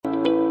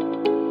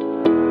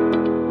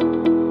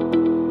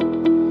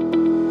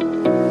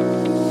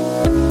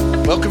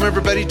Welcome,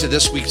 everybody, to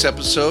this week's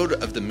episode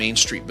of the Main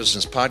Street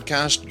Business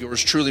Podcast.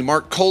 Yours truly,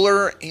 Mark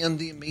Kohler, and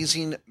the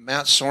amazing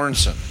Matt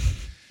Sorensen.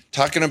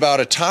 Talking about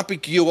a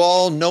topic you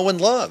all know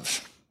and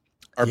love.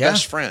 Our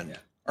best friend.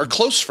 Our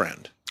close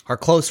friend. Our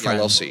close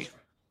friend. LLC.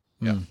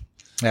 Yeah.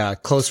 Yeah,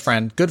 close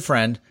friend. Good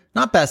friend.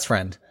 Not best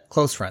friend.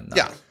 Close friend, though.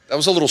 Yeah, that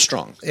was a little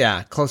strong.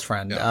 Yeah, close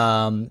friend.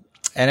 Yeah. And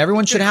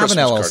everyone should have an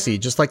Christmas LLC,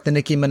 just like the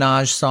Nicki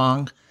Minaj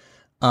song.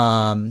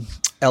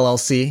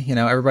 LLC, you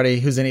know,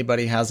 everybody who's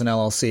anybody has an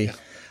LLC.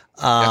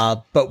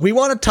 But we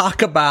want to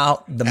talk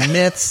about the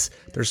myths.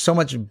 There's so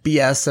much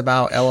BS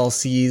about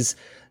LLCs.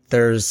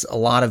 There's a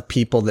lot of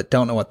people that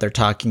don't know what they're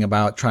talking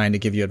about, trying to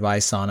give you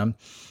advice on them.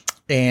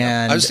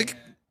 And I was thinking,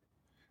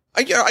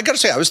 I got to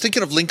say, I was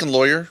thinking of Lincoln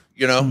Lawyer,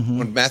 you know,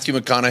 when Matthew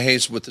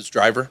McConaughey's with his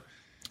driver.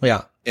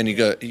 Yeah. And he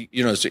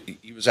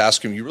was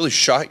asking him, you really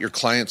shot your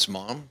client's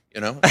mom?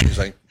 You know, he's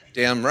like,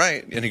 damn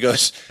right. And he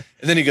goes,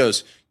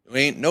 you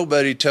ain't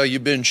nobody till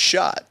you've been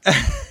shot.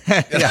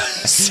 Yeah.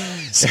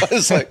 So I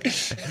was like,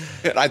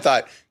 and I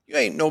thought, you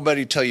ain't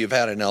nobody till you've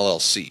had an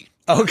LLC.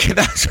 Okay,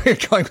 that's where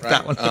you're going with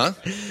that one.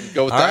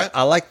 Go with All that. right,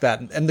 I like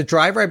that. And the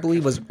driver, I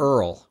believe, was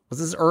Earl. Was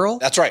this Earl?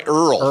 That's right,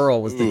 Earl.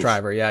 Earl was the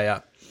driver. Yeah.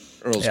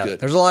 Earl's good.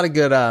 There's a lot of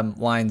good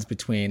lines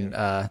between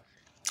Matthew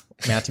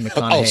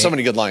McConaughey. Oh, so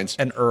many good lines.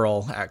 And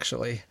Earl,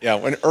 actually. Yeah,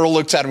 when Earl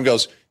looks at him and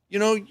goes, you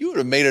know, you would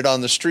have made it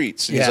on the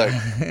streets. And he's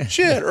like,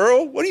 shit,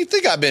 Earl, what do you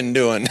think I've been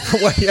doing?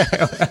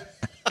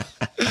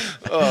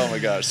 Oh, my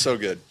gosh, so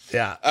good.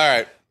 Yeah. All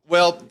right.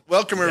 Well,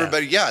 welcome,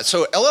 everybody. Yeah,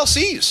 so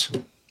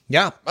LLCs.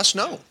 Yeah. Must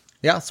know.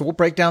 Yeah, so we'll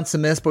break down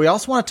some myths, but we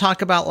also want to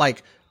talk about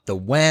like the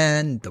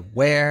when, the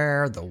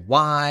where, the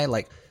why.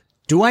 Like,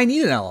 do I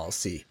need an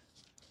LLC?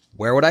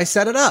 Where would I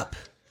set it up?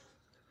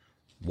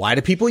 Why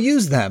do people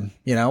use them?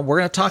 You know, we're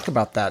going to talk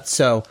about that.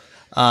 So,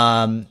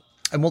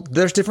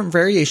 there's different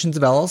variations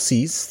of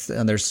LLCs,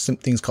 and there's some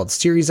things called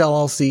series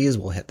LLCs.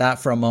 We'll hit that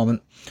for a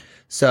moment.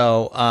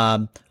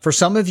 So, for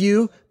some of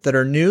you that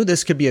are new,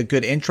 this could be a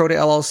good intro to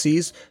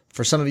LLCs.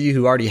 For some of you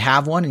who already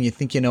have one and you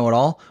think you know it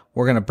all,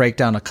 we're going to break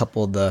down a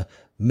couple of the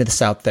myths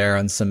out there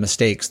and some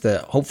mistakes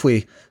that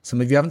hopefully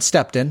some of you haven't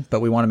stepped in, but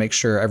we want to make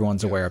sure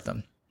everyone's aware of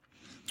them.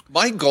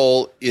 My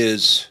goal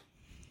is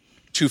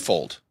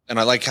twofold, and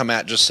I like how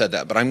Matt just said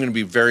that, but I'm going to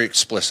be very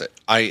explicit.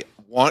 I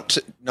want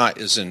to, not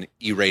as an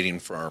E-rating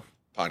for our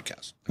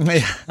podcast.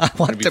 I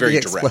want to be very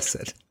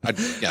explicit. I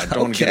don't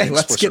want to get an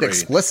let's get rating.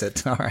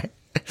 explicit. All right.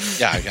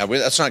 Yeah,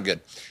 that's not good.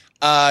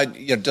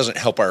 It doesn't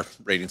help our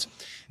ratings.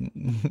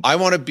 I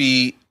want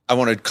to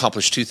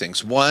accomplish two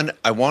things. One,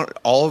 I want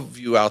all of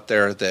you out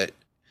there that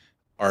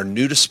are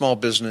new to small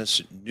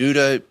business, new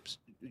to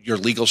your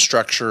legal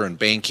structure and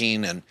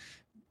banking and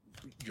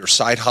your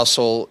side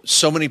hustle.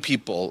 So many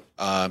people,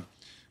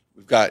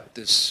 we've got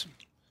this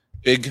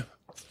big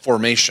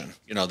formation.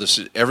 You know,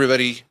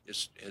 everybody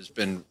has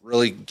been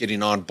really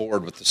getting on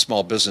board with the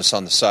small business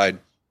on the side.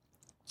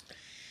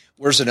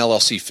 Where's an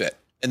LLC fit?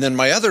 And then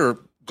my other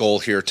goal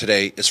here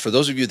today is for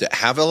those of you that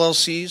have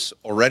LLCs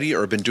already or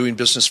have been doing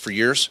business for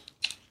years,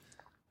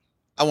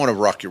 I want to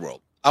rock your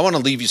world. I want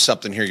to leave you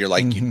something here you're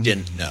like, you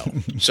didn't know.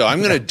 So I'm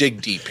going to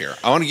dig deep here.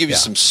 I want to give you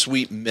some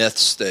sweet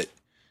myths that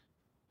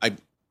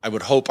I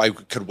would hope I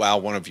could wow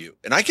one of you.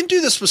 And I can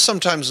do this with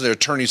sometimes the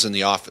attorneys in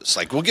the office.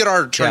 Like we'll get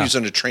our attorneys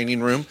in a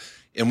training room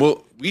and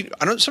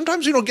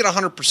sometimes we don't get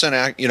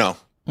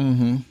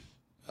 100%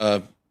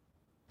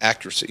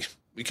 accuracy.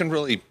 We can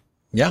really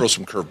throw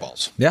some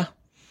curveballs. Yeah.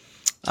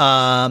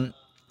 All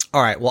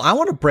right. Well, I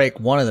want to break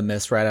one of the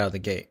myths right out of the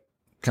gate.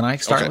 Can I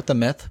start with the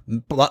myth?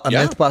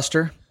 Myth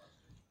buster?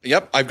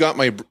 Yep. I've got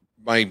my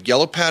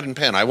yellow pad and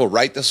pen. I will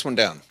write this one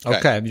down.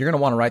 Okay. You're going to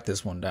want to write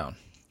this one down.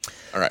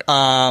 All right.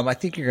 I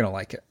think you're going to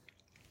like it.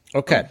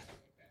 Okay.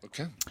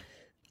 Okay.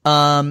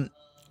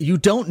 You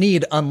don't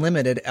need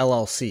unlimited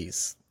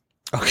LLCs.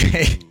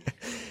 Okay.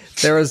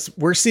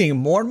 We're seeing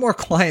more and more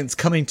clients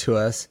coming to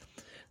us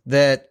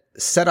that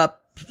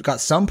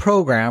got some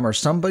program or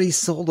somebody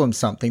sold them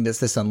something that's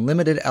this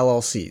unlimited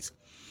LLCs.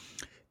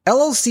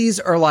 LLCs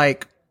are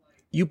like,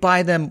 you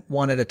buy them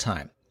one at a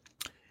time.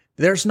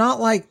 There's not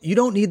like, you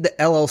don't need the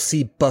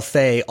LLC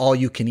buffet, all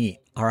you can eat.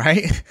 All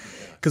right.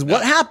 Because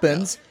what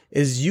happens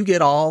is you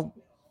get all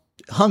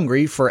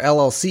hungry for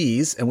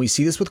LLCs, and we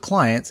see this with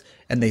clients,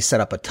 and they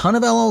set up a ton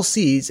of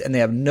LLCs and they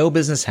have no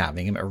business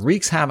having them. It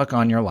wreaks havoc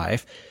on your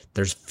life.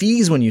 There's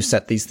fees when you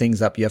set these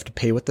things up. You have to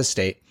pay with the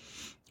state.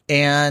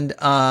 And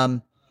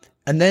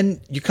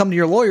then you come to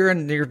your lawyer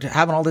and you're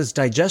having all this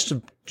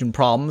digestion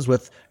problems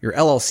with your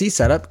LLC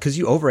setup because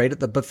you overate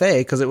at the buffet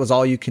because it was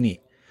all you can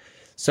eat.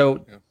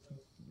 So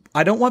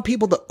I don't want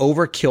people to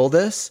overkill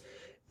this.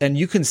 And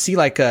you can see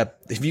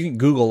if you can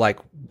Google like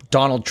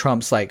Donald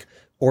Trump's like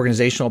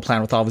organizational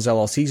plan with all of his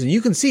LLCs, and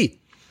you can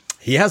see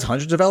he has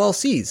hundreds of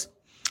LLCs.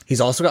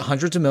 He's also got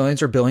hundreds of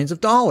millions or billions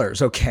of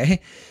dollars. Okay.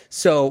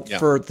 So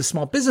for the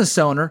small business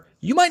owner,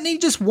 you might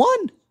need just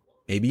one.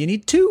 Maybe you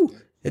need two.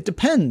 It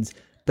depends.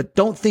 But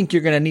don't think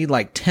you're going to need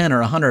like 10 or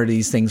 100 of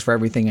these things for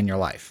everything in your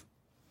life.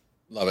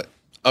 Love it.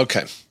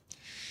 Okay.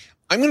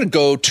 I'm going to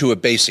go to a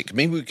basic.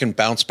 Maybe we can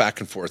bounce back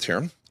and forth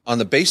here. On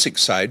the basic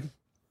side,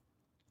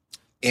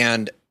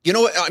 And you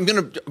know what? I'm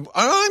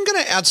gonna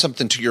add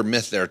something to your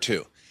myth there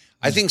too.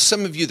 I think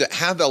some of you that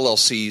have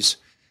LLCs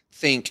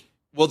think,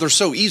 well, they're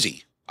so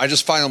easy. I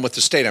just file them with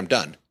the state. I'm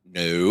done.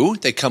 No,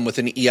 they come with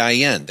an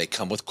EIN. They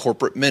come with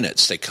corporate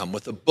minutes. They come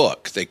with a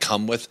book. They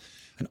come with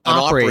an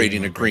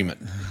operating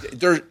agreement.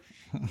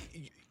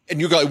 And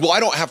you go, well, I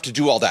don't have to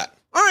do all that.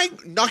 All right,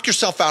 knock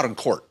yourself out in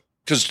court.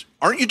 Because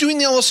aren't you doing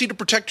the LLC to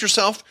protect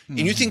yourself? And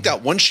you think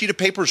that one sheet of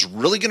paper is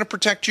really going to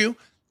protect you?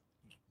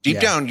 Deep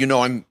down, you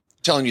know I'm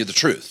telling you the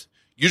truth.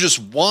 You just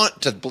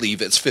want to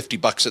believe it's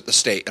 $50 at the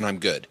state and I'm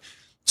good.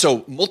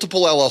 So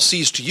multiple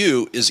LLCs to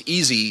you is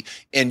easy,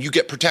 and you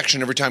get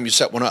protection every time you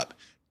set one up.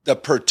 The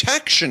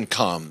protection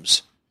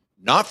comes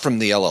not from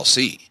the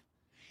LLC.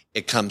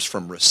 It comes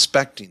from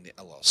respecting the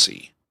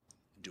LLC,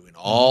 doing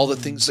all the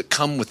things that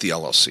come with the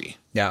LLC.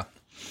 Yeah.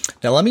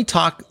 Now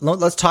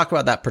let's talk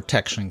about that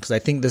protection, because I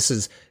think this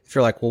is, if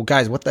you're like, well,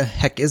 guys, what the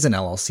heck is an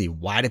LLC?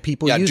 Why do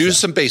people use it? Yeah, do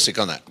some basic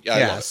on that.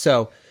 Yeah.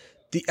 So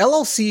the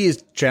LLC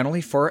is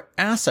generally for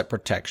asset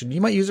protection.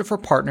 You might use it for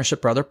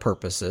partnership or other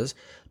purposes,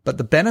 but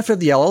the benefit of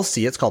the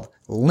LLC, it's called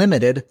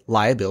limited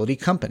liability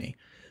company.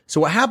 So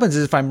what happens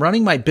is if I'm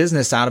running my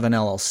business out of an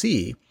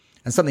LLC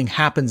and something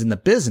happens in the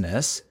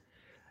business,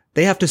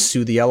 they have to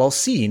sue the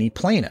LLC, any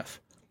plaintiff.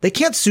 They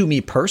can't sue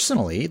me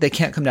personally. They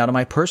can't come down to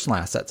my personal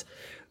assets,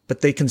 but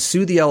they can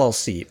sue the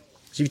LLC.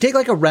 So if you take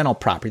like a rental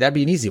property, that'd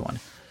be an easy one.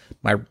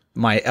 My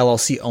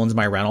LLC owns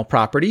my rental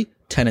property.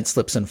 Tenant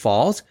slips and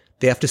falls.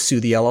 They have to sue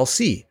the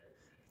LLC.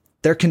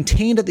 They're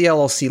contained at the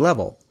LLC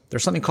level.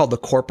 There's something called the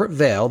corporate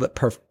veil that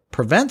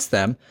prevents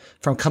them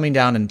from coming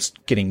down and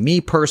getting me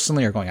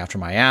personally or going after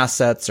my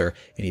assets or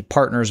any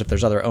partners if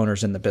there's other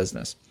owners in the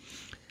business.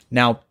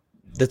 Now,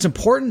 it's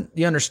important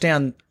you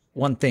understand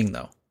one thing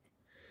though.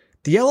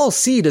 The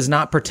LLC does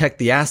not protect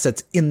the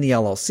assets in the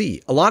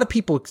LLC. A lot of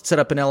people set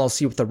up an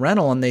LLC with a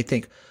rental and they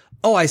think,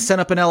 oh, I set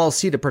up an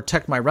LLC to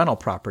protect my rental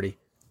property.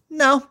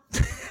 No,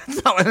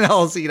 that's not what an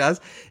LLC does.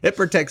 It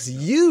protects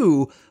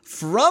you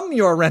from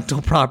your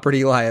rental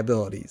property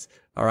liabilities.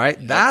 All right.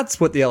 Yep. That's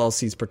what the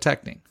LLC is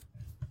protecting.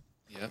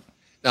 Yep.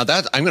 Now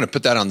that I'm going to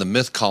put that on the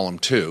myth column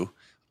too.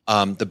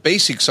 The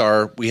basics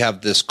are we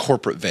have this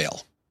corporate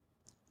veil.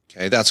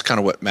 Okay. That's kind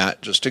of what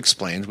Matt just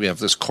explained. We have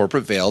this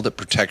corporate veil that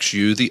protects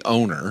you, the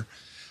owner.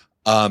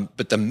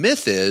 But the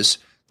myth is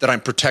that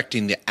I'm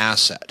protecting the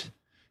asset.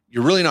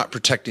 You're really not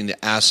protecting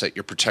the asset.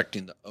 You're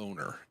protecting the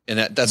owner. And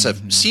that's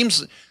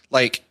seems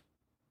like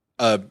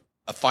a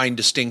fine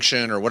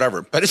distinction or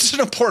whatever, but it's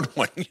an important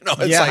one. You know,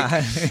 it's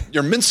like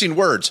you're mincing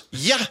words.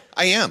 Yeah,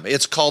 I am.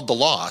 It's called the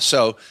law.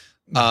 So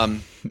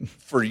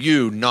for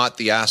you, not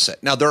the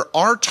asset. Now, there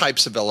are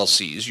types of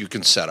LLCs you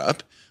can set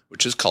up,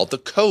 which is called the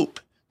COPE,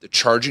 the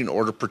Charging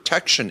Order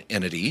Protection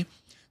Entity.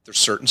 There's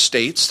certain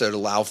states that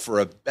allow for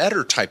a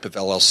better type of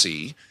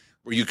LLC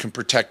where you can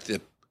protect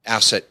the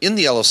asset in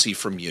the LLC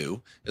from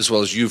you, as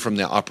well as you from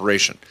the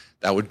operation.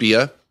 That would be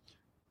a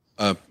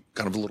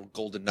kind of a little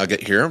golden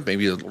nugget here,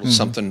 maybe a little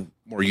something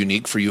more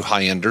unique for you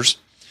high-enders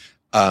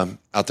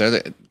out there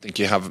that think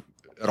you have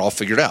it all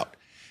figured out.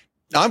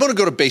 Now, I'm going to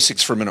go to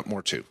basics for a minute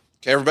more too.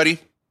 Okay, everybody?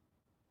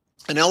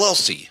 An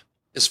LLC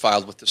is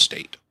filed with the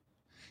state.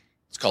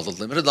 It's called a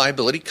limited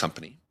liability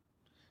company.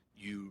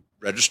 You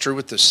register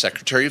with the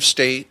Secretary of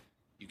State.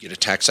 You get a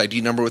tax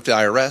ID number with the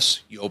IRS.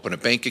 You open a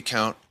bank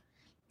account.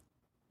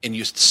 And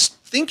you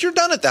think you're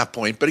done at that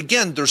point. But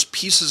again, there's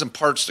pieces and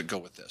parts that go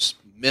with this.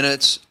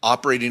 Minutes,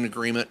 operating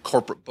agreement,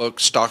 corporate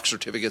books, stock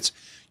certificates.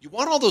 You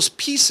want all those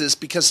pieces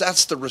because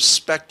that's the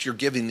respect you're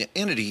giving the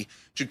entity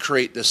to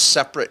create this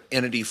separate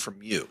entity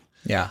from you.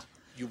 Yeah.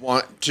 You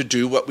want to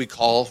do what we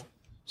call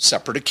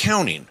separate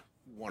accounting.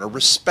 You want to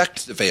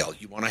respect the veil.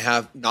 You want to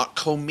have not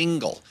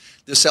commingle.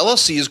 This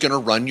LLC is going to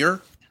run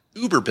your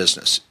Uber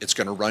business. It's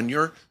going to run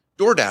your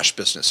DoorDash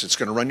business. It's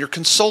going to run your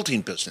consulting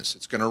business.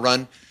 It's going to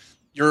run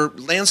your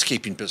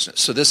landscaping business.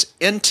 So this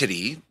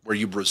entity where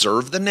you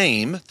reserve the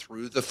name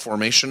through the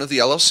formation of the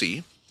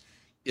LLC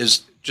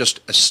is just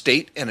a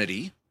state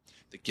entity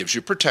that gives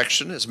you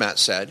protection. As Matt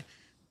said,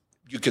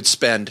 you could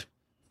spend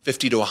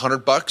 $50 to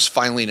 $100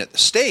 filing at the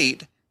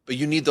state, but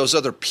you need those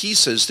other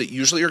pieces that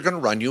usually are going to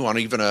run you on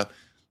even a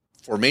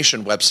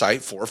formation website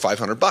 $400 or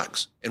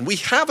 $500. And we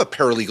have a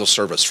paralegal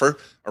service for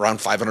around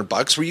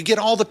 $500 where you get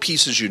all the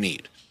pieces you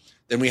need.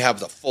 Then we have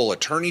the full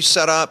attorney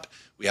set up.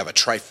 We have a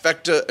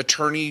trifecta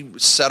attorney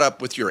set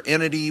up with your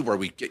entity where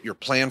we get your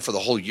plan for the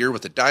whole year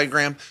with a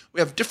diagram. We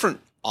have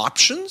different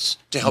options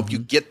to help you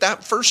get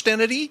that first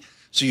entity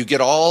so you get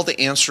all the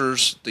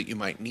answers that you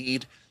might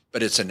need.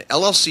 But it's an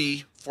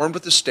LLC formed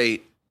with the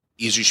state,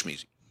 easy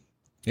schmeezy.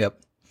 Yep.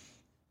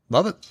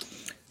 Love it.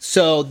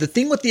 So the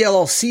thing with the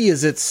LLC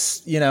is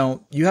it's,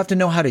 you have to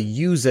know how to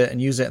use it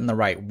and use it in the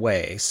right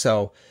way.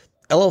 So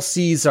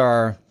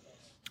LLCs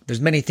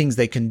there's many things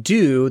they can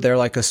do. They're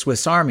like a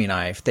Swiss Army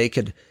knife. They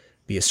could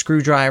be a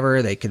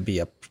screwdriver. They could be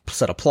a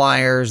set of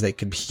pliers. They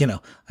could be,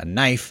 a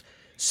knife.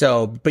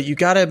 So, but you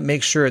got to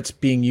make sure it's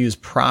being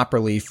used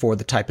properly for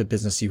the type of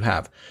business you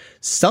have.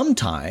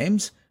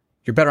 Sometimes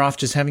you're better off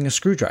just having a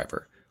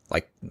screwdriver.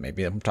 Like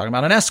maybe I'm talking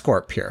about an S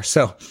Corp here.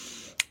 So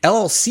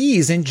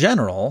LLCs in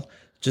general,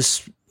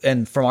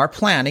 and from our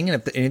planning,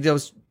 and if any of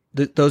those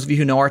of you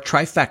who know our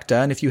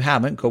trifecta, and if you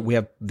haven't, we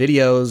have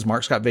videos,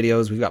 Mark's got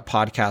videos, we've got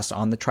podcasts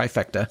on the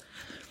trifecta.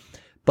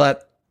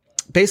 But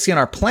basically in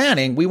our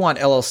planning, we want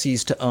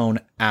LLCs to own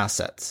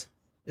assets.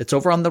 It's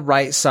over on the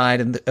right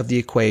side of the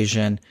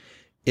equation.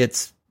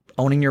 It's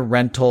owning your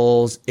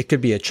rentals. It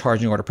could be a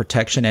charging order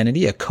protection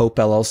entity, a COPE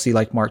LLC,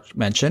 like Mark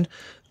mentioned,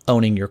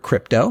 owning your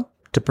crypto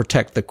to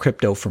protect the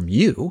crypto from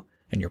you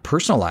and your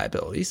personal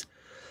liabilities.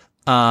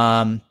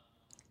 But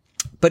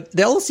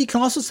the LLC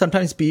can also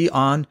sometimes be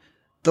on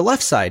the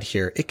left side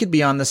here. It could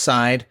be on the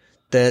side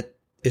that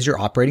is your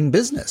operating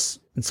business.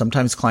 And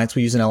sometimes clients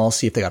will use an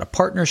LLC if they got a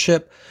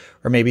partnership,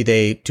 or maybe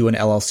they do an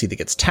LLC that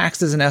gets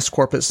taxed as an S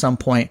corp at some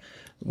point,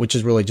 which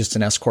is really just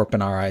an S corp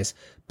in our eyes.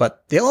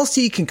 But the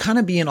LLC can kind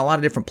of be in a lot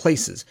of different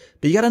places,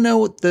 but you got to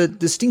know the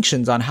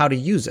distinctions on how to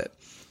use it.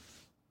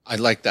 I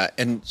like that.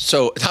 And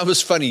so that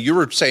was funny. You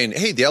were saying,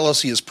 hey, the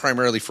LLC is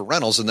primarily for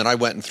rentals. And then I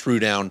went and threw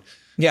down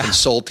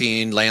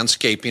consulting,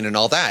 landscaping, and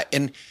all that.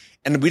 And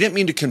we didn't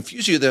mean to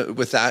confuse you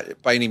with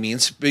that by any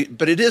means,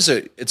 but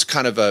it's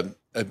kind of a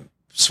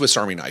Swiss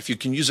Army knife. You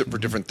can use it for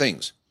different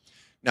things.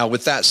 Now,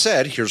 with that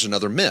said, here's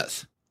another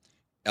myth.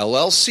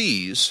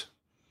 LLCs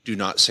do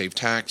not save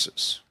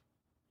taxes.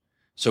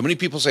 So many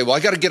people say, well, I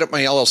got to get up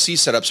my LLC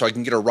set up so I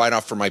can get a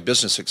write-off for my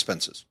business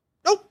expenses.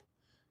 Nope.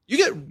 You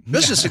get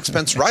business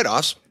expense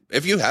write-offs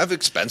if you have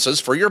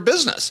expenses for your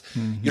business.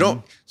 You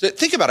don't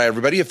think about it,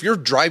 everybody. If you're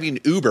driving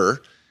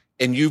Uber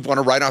and you want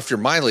to write off your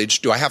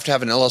mileage, do I have to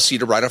have an LLC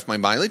to write off my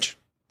mileage?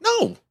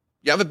 No.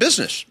 You have a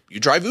business.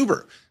 You drive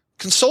Uber.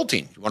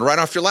 Consulting. You want to write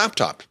off your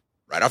laptop?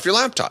 Write off your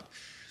laptop.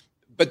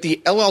 But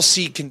the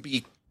LLC can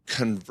be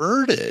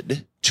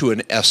converted to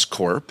an S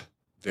corp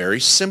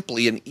very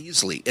simply and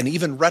easily, and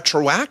even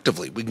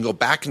retroactively. We can go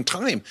back in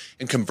time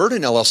and convert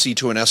an LLC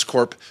to an S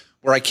corp,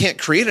 where I can't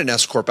create an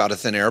S corp out of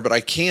thin air, but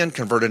I can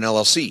convert an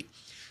LLC.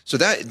 So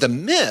that the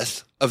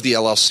myth of the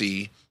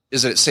LLC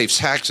is that it saves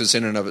taxes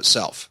in and of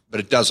itself, but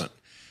it doesn't.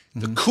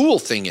 The cool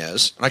thing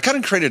is, and I kind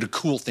of created a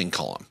cool thing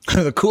column.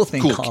 The cool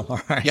thing column. All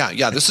right.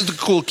 Yeah. This is the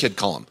cool kid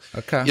column.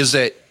 Okay. Is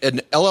that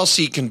an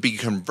LLC can be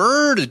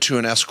converted to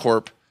an S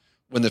corp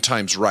when the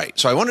time's right.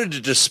 So I wanted to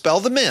dispel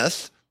the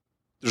myth.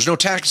 There's no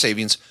tax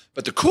savings,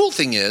 but the cool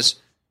thing is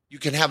you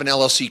can have an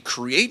LLC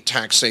create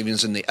tax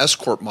savings in the S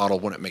corp model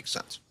when it makes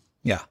sense.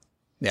 Yeah.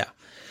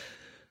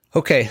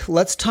 Okay,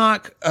 let's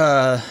talk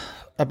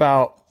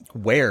about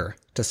where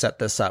to set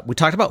this up. We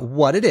talked about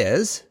what it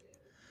is.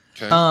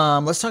 Okay.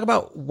 Let's talk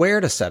about where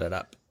to set it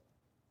up.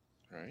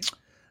 All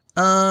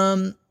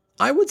right.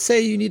 I would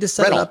say you need to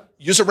set it up.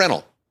 Use a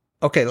rental.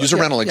 Okay. Use a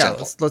rental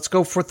example. Let's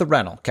go for the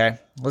rental. Okay.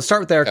 Let's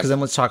start there because then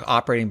let's talk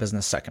operating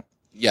business second.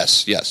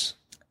 Yes.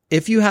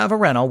 If you have a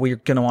rental, we're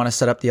going to want to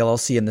set up the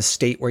LLC in the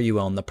state where you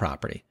own the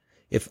property.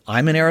 If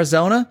I'm in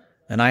Arizona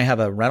and I have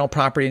a rental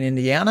property in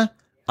Indiana,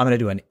 I'm going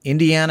to do an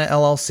Indiana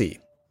LLC.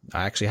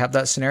 I actually have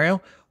that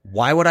scenario.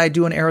 Why would I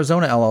do an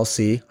Arizona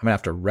LLC? I'm going to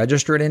have to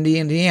register it in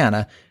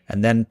Indiana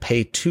and then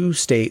pay 2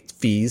 state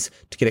fees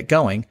to get it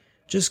going.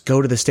 Just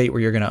go to the state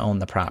where you're going to own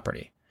the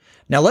property.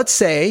 Now, let's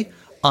say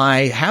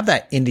I have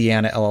that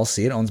Indiana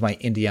LLC. It owns my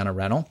Indiana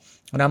rental.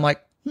 And I'm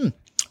like,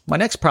 my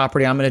next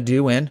property I'm going to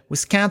do in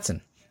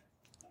Wisconsin.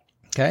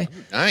 Okay.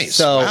 Nice.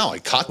 So, wow, I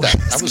caught that.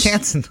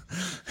 Wisconsin.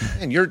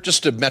 Man, you're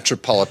just a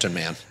metropolitan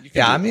man.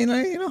 I mean,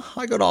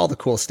 I go to all the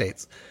cool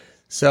states.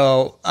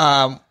 So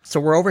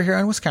we're over here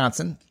in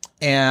Wisconsin,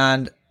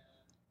 and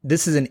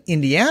this is an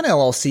Indiana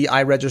LLC.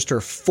 I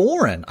register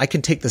foreign. I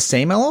can take the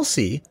same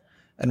LLC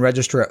and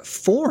register it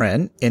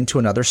foreign into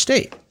another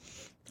state.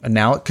 And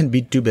now it can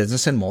do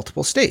business in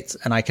multiple states.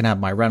 And I can have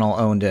my rental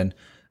owned in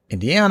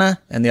Indiana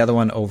and the other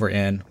one over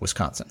in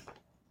Wisconsin.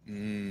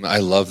 I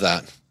love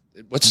that.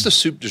 What's the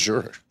soup du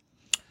jour?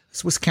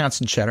 It's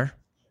Wisconsin cheddar.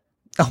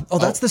 Oh,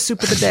 that's the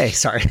soup of the day.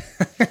 Sorry.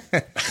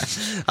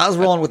 I was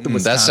rolling with the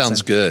Wisconsin. That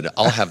sounds good.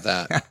 I'll have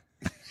that.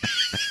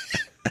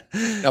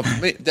 Now,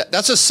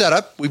 that's a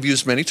setup we've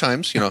used many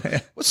times.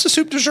 What's the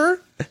soup du jour?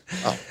 Oh,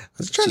 I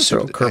was trying to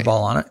throw a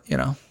curveball on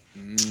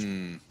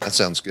it, That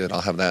sounds good.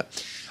 I'll have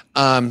that.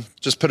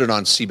 Just put it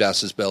on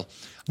Seabass's bill.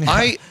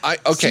 Okay.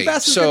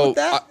 Seabass is good with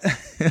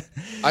that?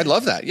 I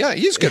love that. Yeah,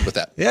 he's good with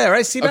that. Yeah,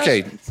 right. Seabass.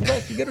 Okay.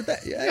 Seabass, you good with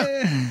that?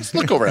 Yeah. Let's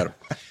look over at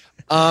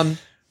him.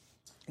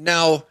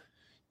 Now,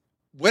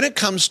 when it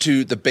comes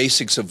to the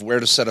basics of where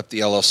to set up the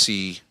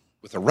LLC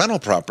with a rental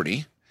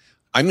property,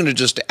 I'm going to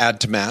just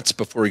add to Matt's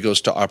before he goes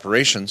to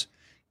operations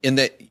in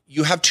that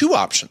you have 2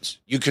 options.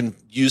 You can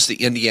use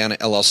the Indiana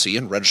LLC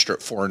and register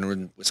it foreign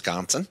in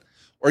Wisconsin,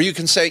 or you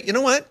can say, you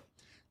know what?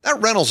 That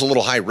rental's a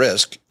little high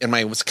risk, and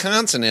my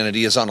Wisconsin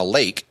entity is on a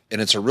lake, and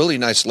it's a really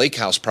nice lake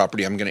house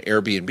property I'm going to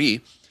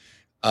Airbnb.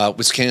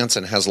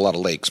 Wisconsin has a lot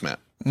of lakes, Matt.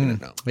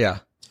 Yeah.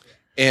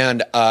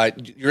 And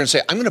you're going to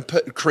say, I'm going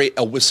to create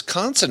a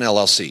Wisconsin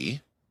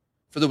LLC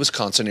for the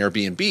Wisconsin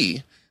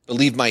Airbnb, but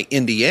leave my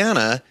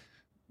Indiana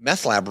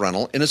meth lab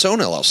rental in its own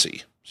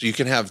LLC. So you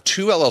can have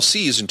 2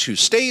 LLCs in 2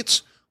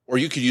 states, or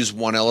you could use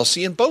 1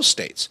 LLC in both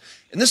states.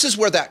 And this is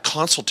where that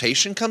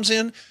consultation comes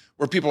in,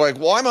 where people are like,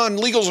 well, I'm on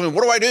LegalZoom.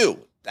 What do I do?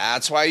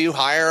 That's why you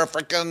hire a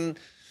freaking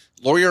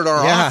lawyer at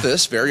our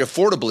office very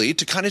affordably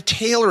to kind of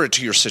tailor it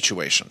to your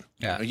situation.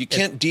 Yeah. You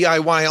can't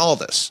DIY all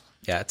this.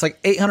 Yeah. It's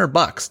like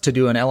 $800 to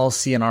do an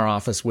LLC in our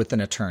office with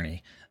an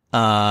attorney.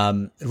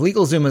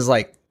 LegalZoom is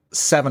like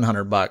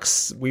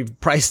 $700. We've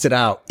priced it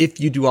out if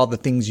you do all the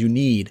things you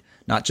need,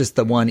 not just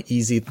the one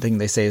easy thing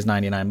they say is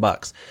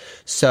 $99.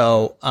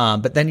 So,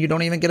 but then you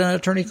don't even get an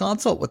attorney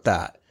consult with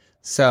that.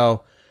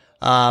 So,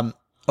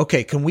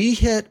 okay. We've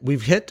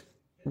hit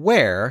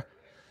where,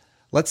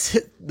 let's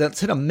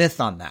hit a myth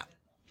on that.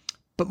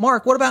 But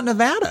Mark, what about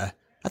Nevada?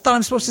 I thought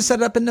I'm supposed to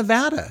set it up in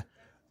Nevada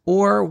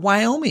or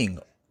Wyoming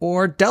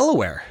or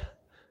Delaware.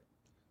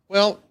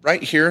 Well,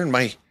 right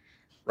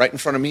in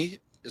front of me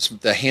is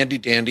the handy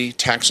dandy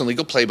Tax and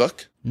Legal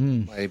Playbook,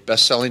 my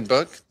best-selling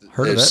book.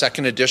 Heard of it.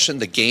 Second edition,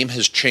 The Game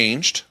Has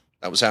Changed.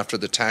 That was after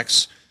the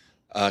Tax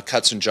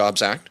Cuts and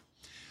Jobs Act.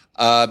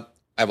 I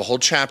have a whole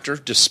chapter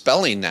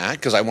dispelling that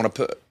because I want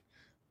to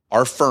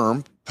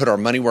put our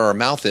money where our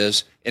mouth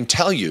is and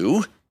tell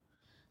you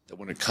that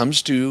when it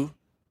comes to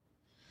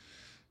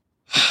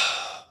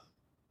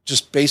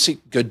just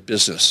basic good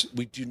business,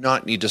 we do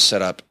not need to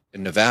set up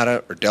in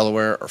Nevada or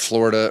Delaware or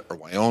Florida or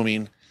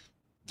Wyoming.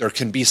 There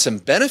can be some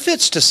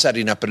benefits to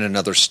setting up in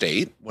another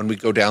state when we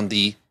go down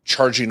the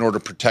charging order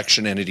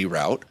protection entity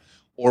route,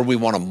 or we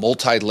want to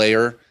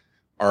multi-layer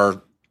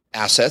our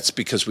assets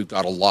because we've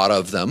got a lot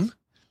of them.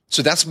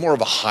 So that's more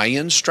of a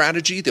high-end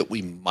strategy that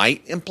we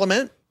might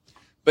implement,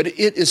 but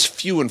it is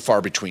few and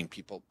far between,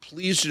 people.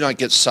 Please do not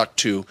get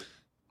sucked into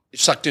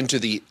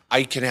the,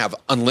 I can have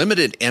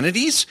unlimited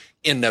entities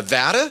in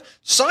Nevada.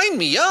 Sign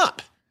me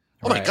up.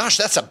 Oh my gosh,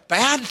 that's a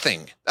bad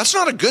thing. That's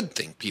not a good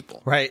thing,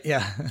 people. Right.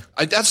 Yeah.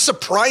 That's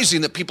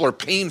surprising that people are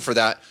paying for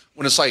that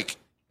when it's like,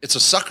 it's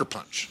a sucker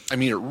punch. I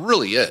mean, it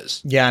really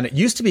is. Yeah. And it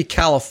used to be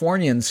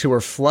Californians who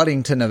were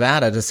flooding to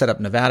Nevada to set up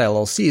Nevada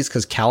LLCs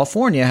because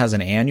California has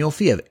an annual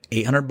fee of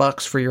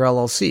 $800 for your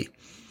LLC.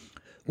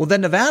 Well, then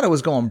Nevada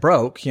was going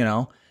broke,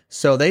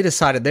 so they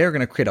decided they were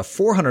going to create a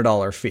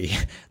 $400 fee.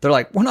 They're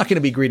like, we're not going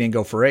to be greedy and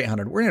go for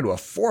 $800. We're going to do a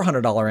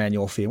 $400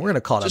 annual fee, and we're going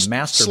to call it a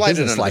master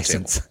business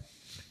license.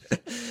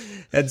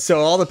 And so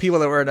all the people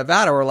that were in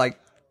Nevada were like,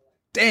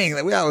 dang,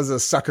 that was a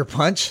sucker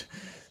punch.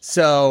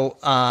 So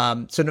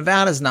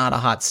Nevada's not a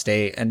hot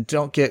state, and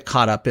don't get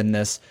caught up in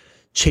this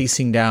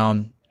chasing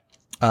down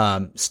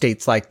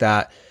states like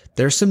that.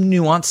 There's some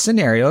nuanced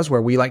scenarios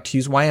where we like to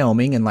use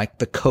Wyoming and like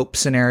the Cope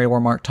scenario where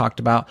Mark talked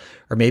about,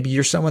 or maybe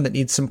you're someone that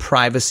needs some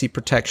privacy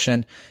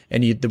protection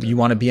and you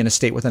want to be in a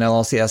state with an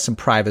LLC that has some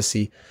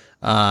privacy.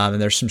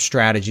 And there's some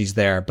strategies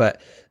there,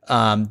 but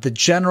the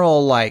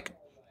general, like,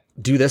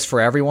 do this for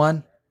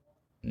everyone.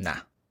 Nah.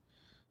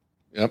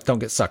 Yep. Don't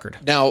get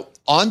suckered. Now,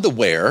 on the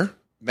where,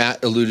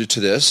 Matt alluded to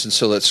this, and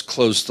so let's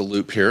close the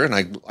loop here. And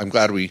I'm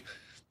glad we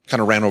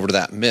kind of ran over to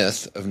that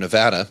myth of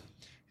Nevada.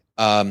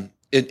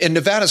 And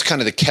Nevada is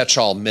kind of the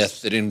catch-all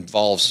myth that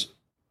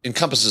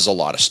encompasses a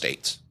lot of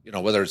states,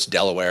 whether it's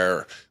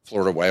Delaware,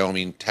 Florida,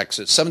 Wyoming,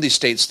 Texas, some of these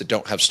states that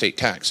don't have state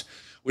tax,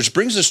 which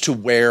brings us to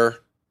where,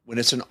 when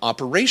it's an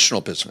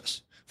operational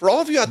business. For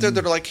all of you out there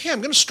that are like, hey,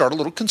 I'm going to start a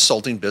little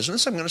consulting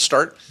business. I'm going to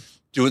start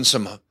doing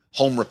some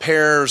home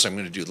repairs. I'm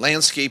going to do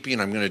landscaping.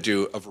 I'm going to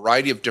do a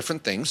variety of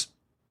different things.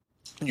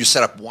 And you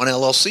set up one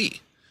LLC,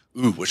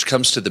 which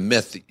comes to the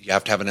myth that you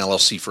have to have an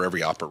LLC for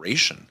every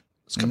operation.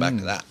 Let's come back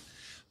to that.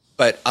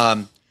 But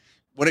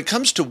when it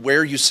comes to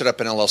where you set up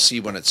an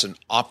LLC when it's an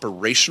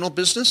operational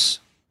business,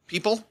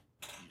 people,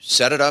 you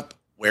set it up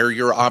where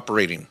you're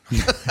operating.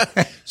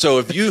 So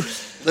if you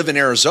live in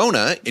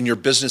Arizona and your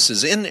business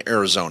is in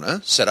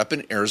Arizona, set up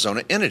an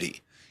Arizona entity.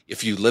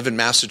 If you live in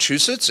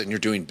Massachusetts and you're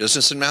doing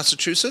business in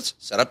Massachusetts,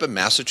 set up a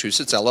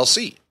Massachusetts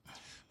LLC.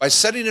 By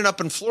setting it up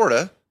in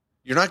Florida,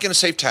 you're not going to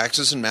save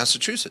taxes in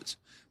Massachusetts.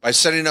 By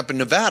setting it up in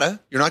Nevada,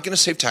 you're not going to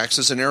save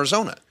taxes in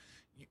Arizona.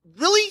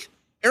 Really?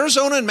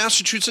 Arizona and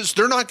Massachusetts,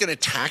 they're not going to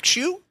tax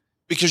you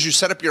because you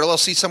set up your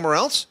LLC somewhere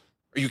else?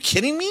 Are you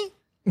kidding me?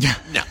 No,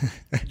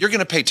 you're going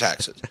to pay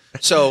taxes.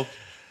 So,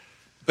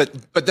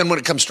 but then when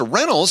it comes to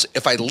rentals,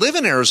 if I live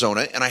in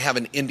Arizona and I have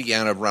an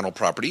Indiana rental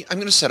property, I'm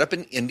going to set up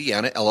an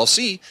Indiana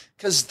LLC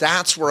because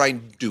that's where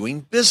I'm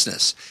doing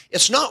business.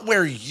 It's not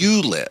where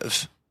you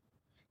live.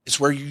 It's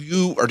where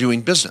you are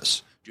doing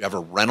business. Do you have a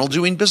rental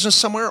doing business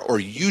somewhere or are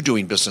you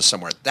doing business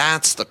somewhere?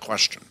 That's the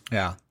question.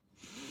 Yeah.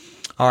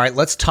 All right,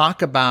 let's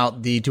talk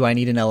about do I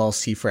need an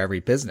LLC for every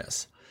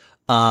business?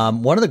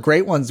 One of the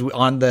great ones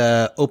on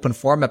the open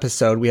forum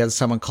episode, we had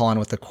someone call in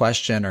with a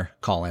question, or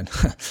call in.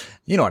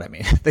 You know what I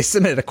mean? They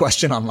submitted a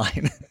question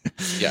online.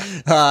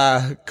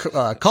 Yeah.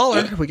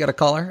 Caller, we got a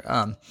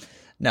caller.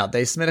 No,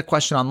 they submitted a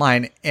question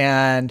online,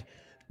 and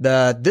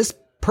this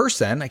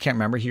person, I can't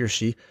remember, he or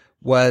she,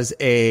 was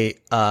I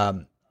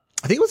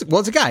think it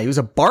was a guy. He was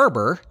a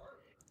barber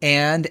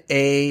and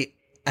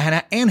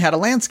had a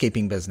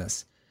landscaping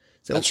business.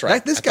 So that's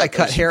right. This guy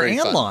cut hair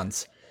and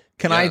lawns.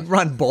 Can I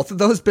run both of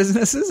those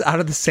businesses out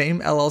of the same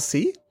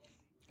LLC?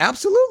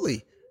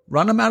 Absolutely.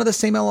 run them out of the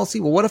same LLC.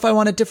 Well, what if I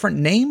want a different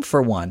name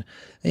for one?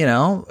 I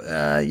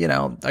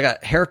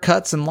got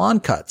haircuts and lawn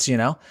cuts, you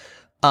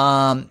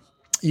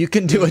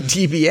can do a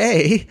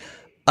DBA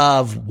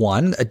of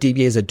one. A DBA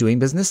is a doing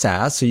business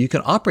as, so you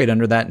can operate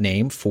under that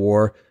name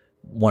for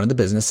one of the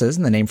businesses,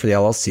 and the name for the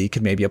LLC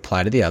could maybe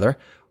apply to the other.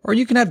 Or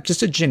you can have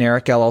just a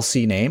generic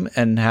LLC name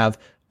and have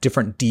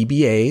different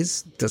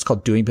DBAs. That's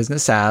called doing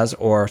business as,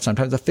 or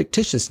sometimes a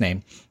fictitious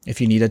name if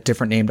you need a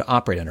different name to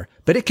operate under.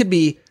 But it could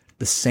be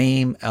the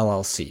same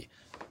LLC.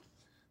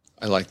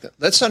 I like that.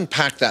 Let's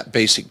unpack that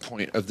basic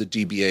point of the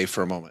DBA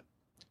for a moment.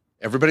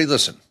 Everybody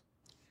listen.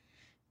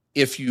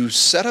 If you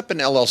set up an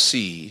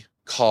LLC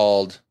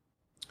called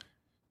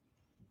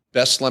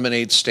Best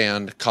Lemonade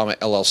Stand,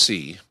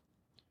 LLC,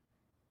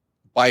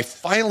 by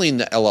filing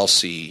the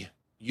LLC,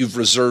 you've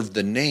reserved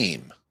the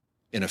name,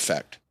 in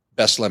effect,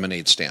 Best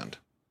Lemonade Stand.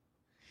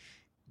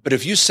 But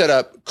if you set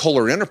up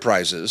Kohler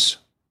Enterprises,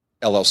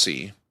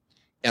 LLC,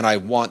 and I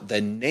want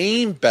the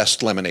name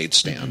Best Lemonade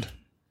Stand,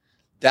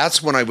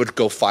 that's when I would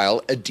go file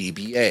a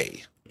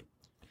DBA.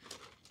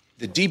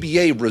 The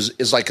DBA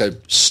is like a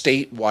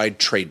statewide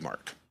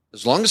trademark.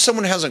 As long as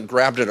someone hasn't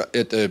grabbed it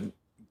at the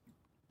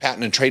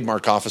Patent and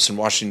Trademark Office in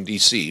Washington,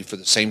 D.C. for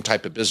the same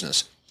type of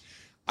business,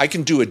 I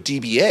can do a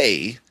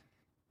DBA,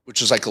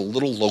 which is like a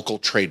little local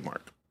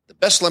trademark. The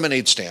Best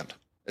Lemonade Stand,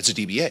 it's a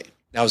DBA.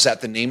 Now, is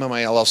that the name of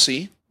my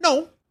LLC?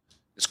 No,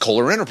 it's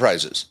Kohler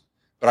Enterprises.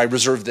 But I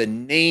reserve the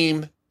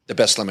name, the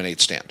Best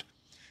Lemonade Stand.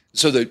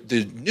 So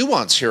the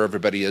nuance here,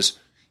 everybody, is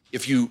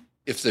if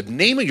the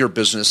name of your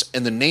business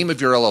and the name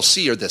of your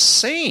LLC are the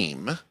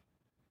same,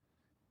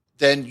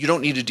 then you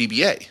don't need a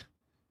DBA.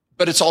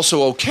 But it's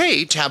also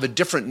okay to have a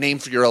different name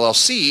for your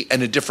LLC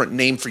and a different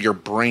name for your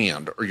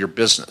brand or your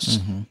business.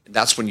 And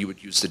that's when you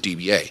would use the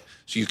DBA.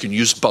 So you can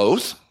use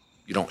both.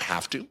 You don't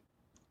have to.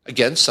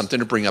 Again, something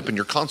to bring up in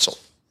your console.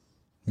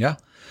 Yeah.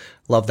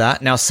 Love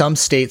that. Now, some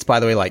states, by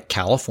the way, like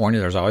California,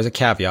 there's always a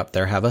caveat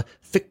there, have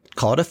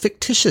call it a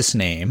fictitious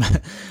name.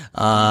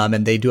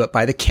 And they do it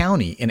by the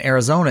county. In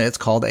Arizona, it's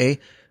called a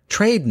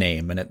trade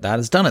name, and that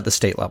is done at the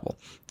state level.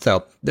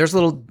 So there's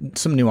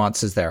some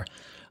nuances there.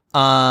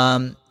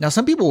 Now,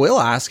 some people will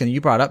ask, and you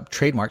brought up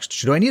trademarks.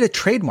 Do I need to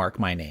trademark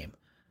my name?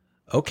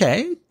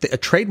 Okay. A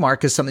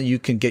trademark is something you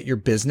can get your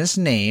business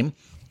name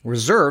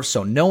reserved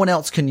so no one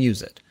else can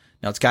use it.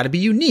 Now, it's got to be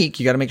unique.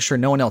 You got to make sure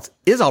no one else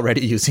is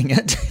already using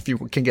it if you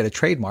can get a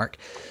trademark.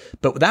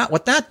 But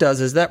what that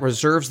does is that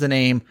reserves the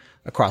name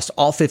across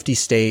all 50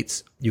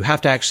 states. You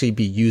have to actually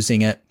be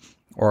using it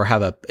or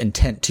have an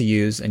intent to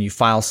use, and you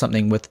file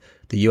something with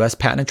the U.S.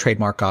 Patent and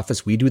Trademark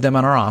Office. We do them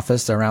in our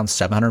office. They're around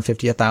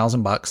 $750,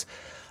 $1,000.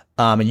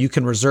 And you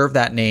can reserve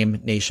that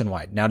name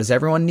nationwide. Now, does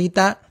everyone need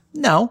that?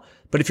 No.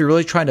 But if you're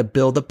really trying to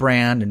build a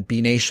brand and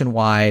be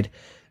nationwide,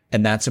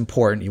 and that's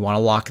important, you want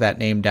to lock that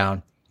name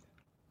down,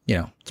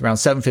 it's around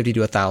 $750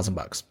 to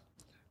 $1,000.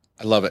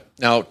 I love it.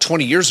 Now,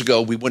 20 years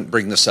ago, we wouldn't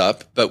bring this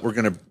up, but we're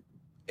going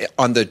to,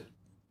 on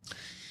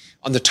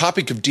the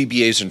topic of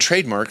DBAs and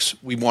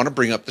trademarks, we want to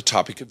bring up the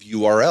topic of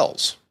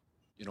URLs.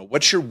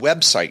 What's your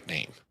website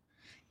name?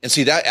 And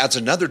see, that adds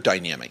another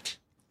dynamic.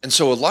 And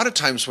so a lot of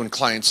times when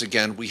clients,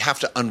 again, we have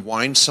to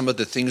unwind some of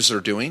the things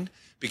they're doing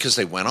because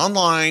they went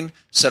online,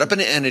 set up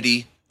an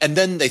entity, and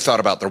then they thought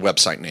about their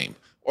website name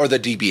or the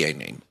DBA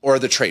name or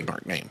the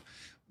trademark name.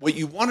 What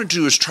you want to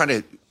do is try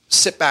to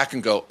sit back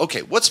and go,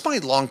 okay, what's my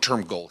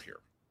long-term goal here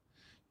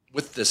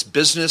with this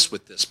business,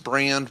 with this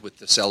brand, with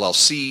this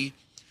LLC?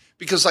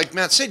 Because like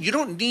Matt said, you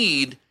don't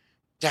need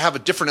to have a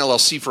different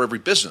LLC for every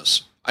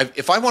business.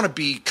 If I want to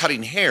be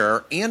cutting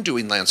hair and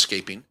doing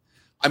landscaping,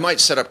 I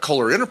might set up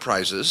Kohler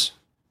Enterprises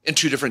in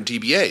 2 different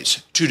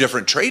DBAs, 2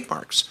 different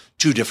trademarks,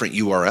 2 different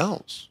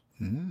URLs.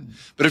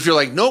 But if you're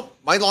like, nope,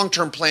 my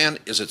long-term plan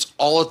is it's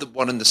all of the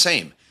one and the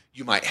same.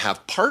 You might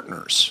have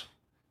partners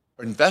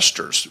or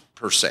investors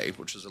per se,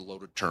 which is a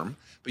loaded term,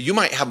 but you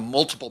might have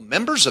multiple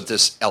members of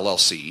this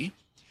LLC,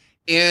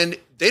 and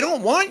they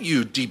don't want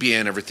you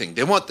DBAing everything.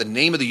 They want the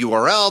name of the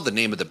URL, the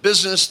name of the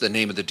business, the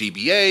name of the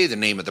DBA, the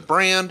name of the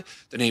brand,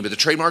 the name of the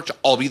trademark to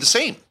all be the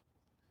same.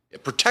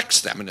 It protects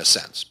them in a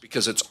sense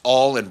because it's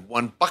all in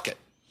one bucket.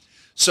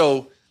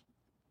 So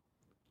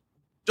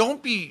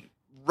don't be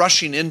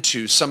rushing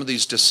into some of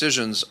these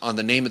decisions on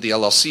the name of the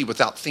LLC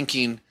without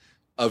thinking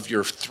of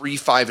your 3,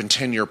 5, and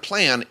 10-year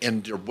plan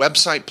and your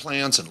website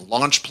plans and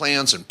launch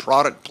plans and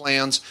product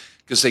plans,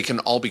 because they can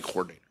all be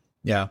coordinated.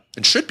 Yeah.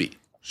 And should be.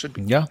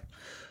 Yeah.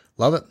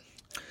 Love it.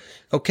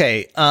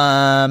 Okay.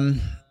 Now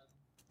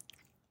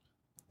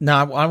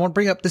I want to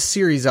bring up the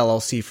Series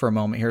LLC for a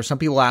moment here. Some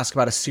people ask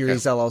about a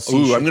Series LLC.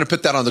 Ooh, I'm going to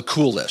put that on the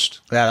cool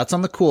list. Yeah, that's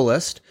on the cool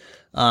list.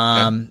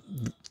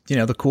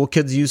 The cool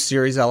kids use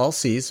Series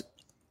LLCs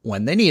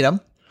when they need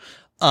them.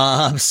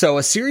 So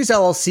a Series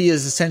LLC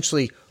is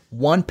essentially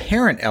one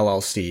parent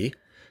LLC,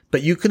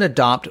 but you can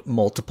adopt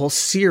multiple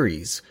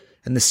series,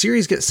 and the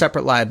series get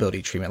separate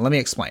liability treatment. Let me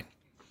explain.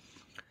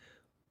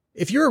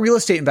 If you're a real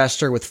estate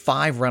investor with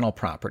 5 rental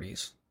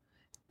properties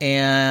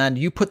and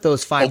you put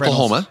those 5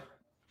 Oklahoma.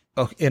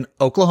 In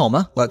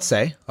Oklahoma, let's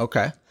say.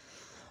 Okay.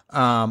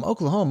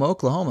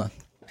 Oklahoma.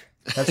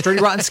 That's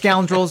Dirty Rotten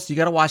Scoundrels. You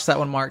got to watch that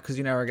one, Mark, because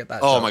you never get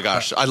that. Oh joke. my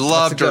gosh, I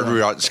love That's a good Dirty one.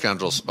 Rotten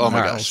Scoundrels. Oh my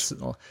All right, gosh.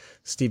 well,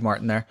 Steve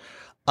Martin there.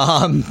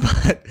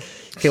 But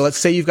okay, let's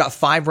say you've got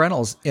 5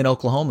 rentals in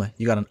Oklahoma.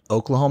 You got an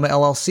Oklahoma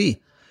LLC.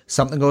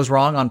 Something goes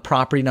wrong on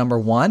property number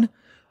 1,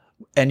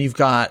 and you've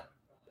got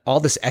all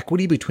this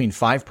equity between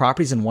 5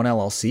 properties in one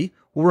LLC.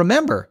 Well,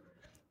 remember,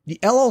 the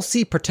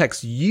LLC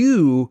protects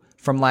you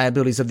from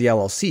liabilities of the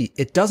LLC.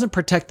 It doesn't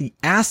protect the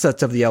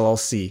assets of the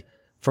LLC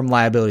from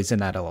liabilities in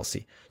that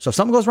LLC. So if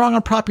something goes wrong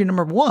on property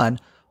number 1,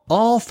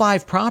 all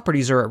 5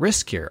 properties are at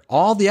risk here.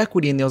 All the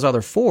equity in those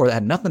other 4 that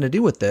had nothing to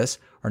do with this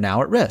are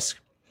now at risk.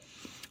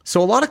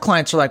 So a lot of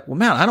clients are like, well,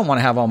 man, I don't want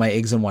to have all my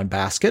eggs in one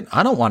basket.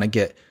 I don't want to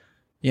get,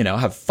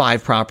 have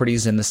 5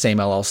 properties in the same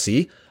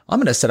LLC. I'm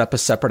going to set up a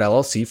separate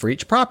LLC for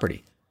each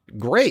property.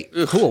 Great.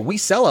 Cool. We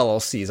sell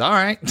LLCs. All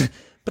right.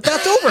 But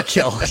that's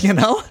overkill,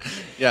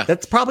 Yeah.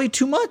 That's probably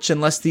too much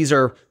unless these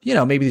are,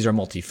 maybe these are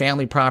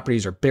multifamily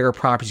properties or bigger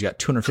properties. You got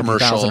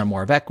 250,000 or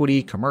more of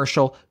equity,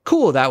 commercial.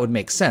 Cool. That would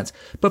make sense.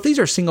 But if these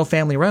are single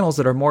family rentals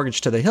that are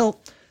mortgaged to the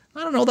hilt,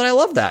 I don't know that I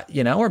love that,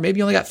 or maybe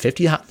you only got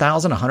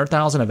 50,000,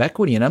 100,000 of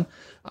equity in them.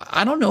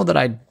 I don't know that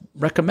I'd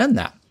recommend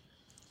that.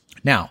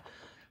 Now,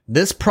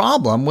 this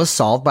problem was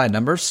solved by a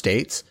number of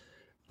states.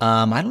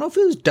 I don't know if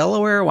it was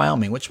Delaware or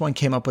Wyoming. Which one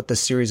came up with the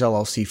Series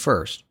LLC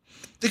first?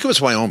 I think it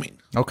was Wyoming.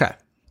 Okay.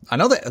 I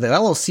know that the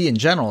LLC in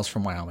general is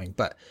from Wyoming,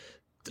 but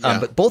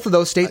both of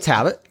those states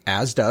have it,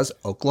 as does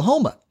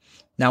Oklahoma.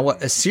 Now,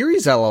 what a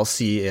Series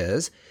LLC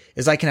is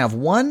I can have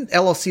one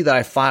LLC that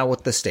I file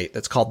with the state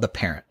that's called the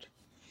parent.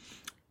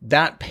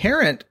 That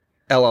parent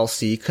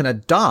LLC can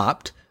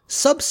adopt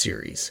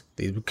subseries.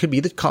 They could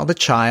be called the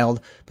child,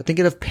 but think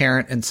of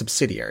parent and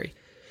subsidiary.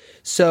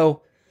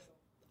 So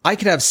I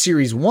could have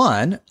Series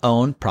 1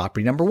 own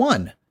property number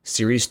 1.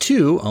 Series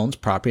 2 owns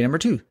property number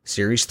 2.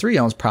 Series 3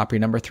 owns property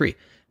number 3.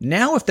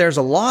 Now, if there's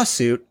a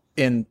lawsuit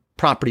in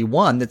property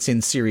 1 that's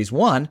in Series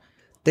 1,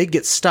 they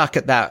get stuck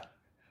at that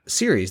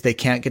series. They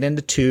can't get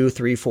into 2,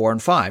 3, 4,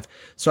 and 5.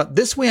 So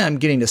this way, I'm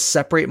getting to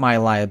separate my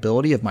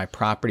liability of my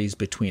properties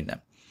between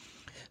them.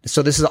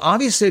 So this is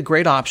obviously a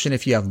great option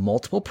if you have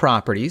multiple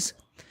properties.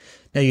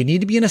 Now, you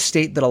need to be in a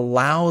state that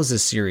allows a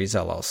Series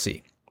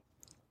LLC.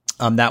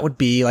 That would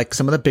be like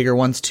some of the bigger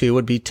ones too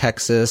would be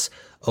Texas,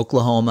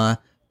 Oklahoma,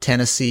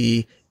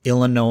 Tennessee,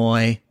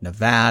 Illinois,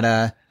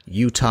 Nevada,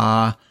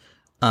 Utah.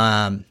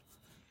 There's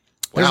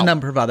a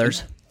number of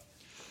others.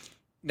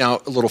 Now,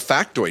 a little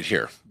factoid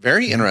here.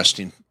 Very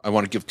interesting. I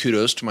want to give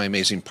kudos to my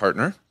amazing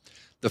partner.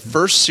 The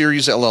first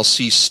Series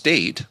LLC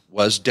state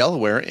was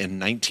Delaware in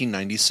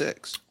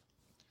 1996.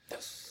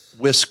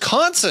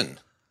 Wisconsin,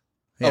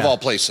 of all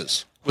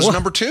places, was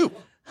number 2.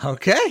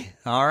 Okay.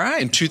 All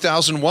right. In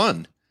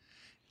 2001.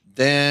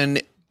 Then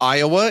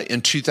Iowa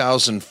in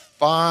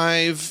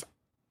 2005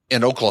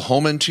 and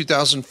Oklahoma in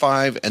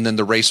 2005. And then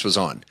the race was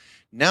on.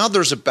 Now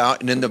there's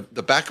and in the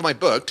back of my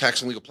book,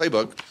 Tax and Legal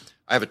Playbook,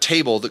 I have a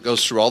table that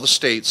goes through all the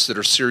states that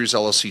are Series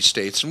LLC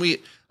states. And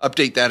we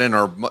update that in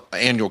our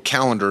annual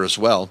calendar as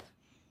well.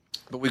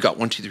 But we've got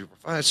 1, 2, 3, 4,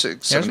 5,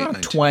 6, 7, 8, 9,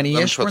 10,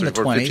 20-ish. We're in the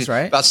 20s, 15,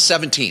 right? About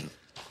 17.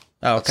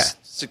 Oh, okay.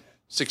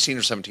 16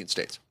 or 17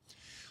 states.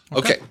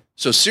 Okay.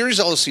 So Series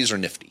LLCs are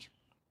nifty.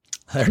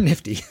 They're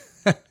nifty.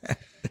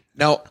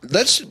 Now,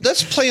 let's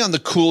play on the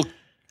cool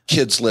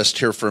kids list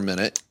here for a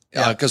minute.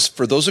 Because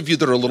for those of you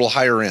that are a little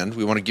higher end,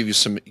 we want to give you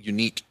some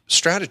unique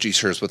strategies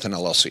here with an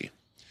LLC.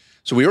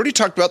 So we already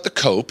talked about the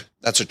COPE.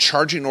 That's a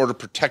charging order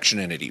protection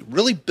entity,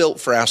 really built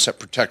for asset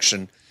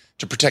protection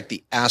to protect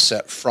the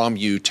asset from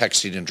you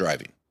texting and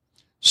driving.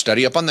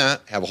 Study up on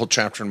that. Have a whole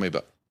chapter in my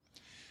book.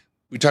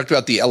 We talked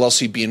about the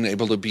LLC being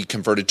able to be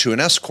converted to an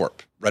S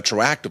Corp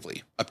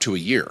retroactively up to a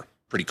year.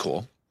 Pretty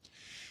cool.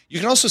 You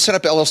can also set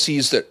up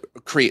LLCs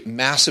that create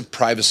massive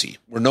privacy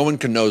where no one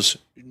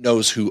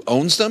knows who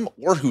owns them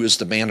or who is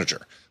the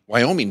manager.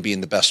 Wyoming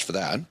being the best for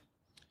that.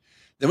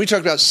 Then we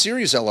talked about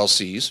Series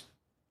LLCs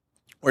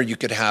where you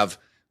could have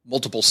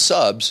multiple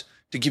subs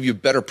to give you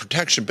better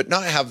protection, but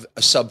not have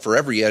a sub for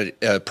every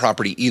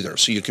property either.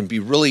 So you can be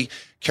really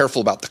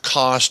careful about the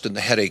cost and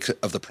the headache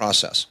of the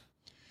process.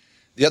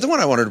 The other one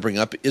I wanted to bring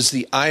up is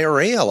the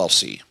IRA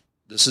LLC.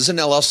 This is an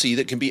LLC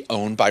that can be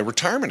owned by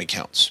retirement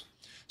accounts,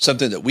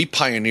 something that we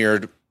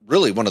pioneered.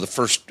 Really, one of the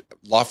first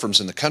law firms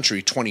in the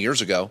country 20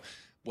 years ago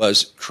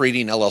was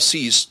creating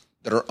LLCs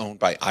that are owned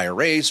by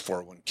IRAs,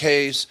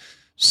 401ks,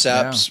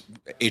 SEPs,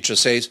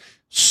 HSAs.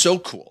 So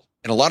cool.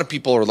 And a lot of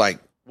people are like,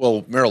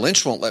 well, Merrill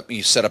Lynch won't let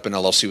me set up an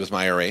LLC with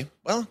my IRA.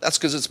 Well, that's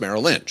because it's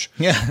Merrill Lynch.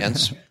 Yeah.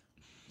 Hence,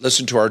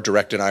 listen to our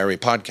Directed IRA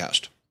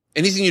podcast.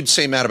 Anything you'd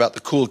say, Matt, about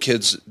the cool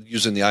kids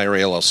using the IRA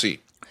LLC?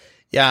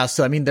 Yeah.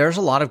 So, I mean, there's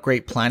a lot of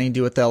great planning to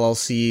do with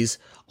LLCs.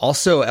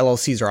 Also,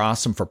 LLCs are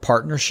awesome for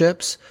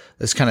partnerships.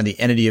 It's kind of the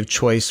entity of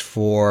choice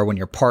for when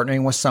you're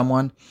partnering with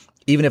someone,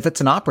 even if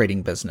it's an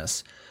operating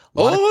business.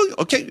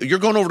 Okay. You're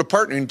going over to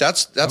partnering.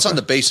 That's okay. On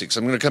the basics.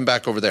 I'm going to come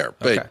back over there.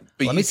 But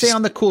let me say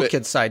on the cool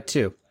kids side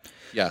too.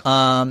 Yeah.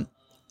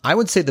 I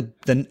would say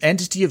the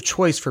entity of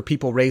choice for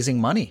people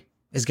raising money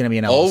is going to be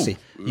an LLC.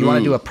 You want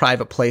to do a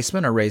private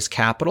placement or raise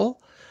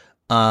capital.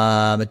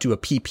 do a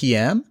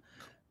PPM.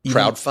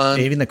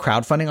 Even the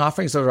crowdfunding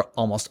offerings are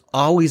almost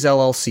always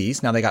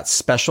LLCs. Now they got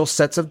special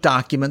sets of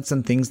documents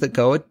and things that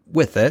go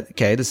with it.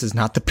 Okay. This is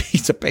not the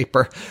piece of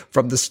paper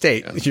from the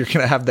state. Yeah. You're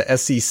going to have the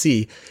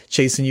SEC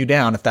chasing you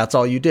down if that's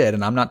all you did.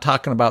 And I'm not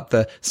talking about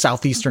the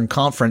Southeastern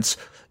Conference,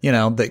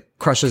 that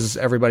crushes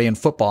everybody in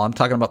football. I'm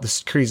talking about the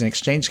Securities and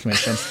Exchange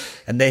Commission,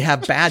 and they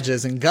have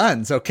badges and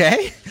guns.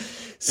 Okay.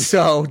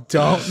 So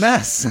don't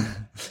mess.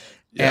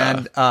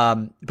 Yeah.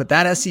 And, but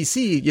that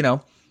SEC,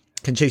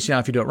 can chase you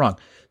down if you do it wrong.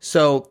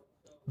 So,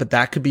 but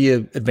that could be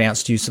an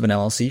advanced use of an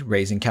LLC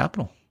raising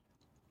capital.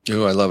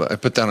 Oh, I love it. I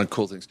put down on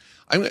cool things.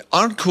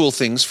 On cool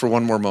things for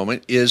one more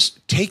moment is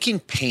taking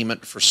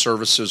payment for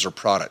services or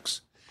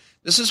products.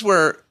 This is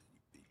where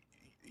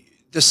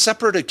the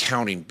separate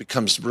accounting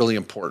becomes really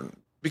important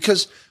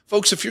because,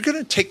 folks, if you're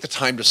going to take the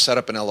time to set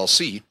up an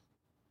LLC,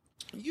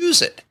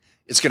 use it.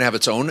 It's going to have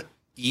its own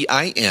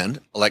EIN,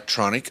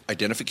 electronic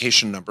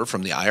identification number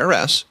from the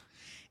IRS,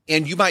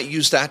 and you might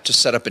use that to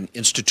set up an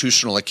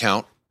institutional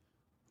account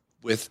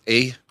with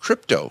a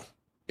crypto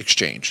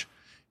exchange.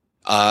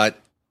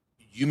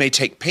 You may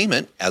take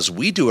payment, as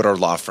we do at our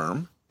law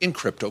firm, in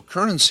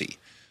cryptocurrency.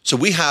 So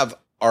we have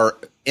our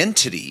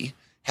entity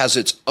has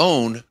its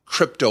own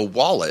crypto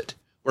wallet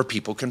where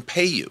people can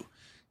pay you.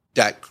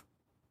 That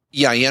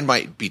EIN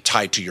might be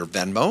tied to your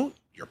Venmo,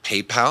 your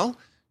PayPal,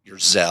 your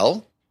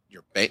Zelle,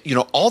 your bank,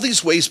 all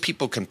these ways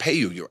people can pay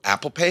you, your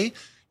Apple Pay.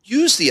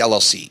 Use the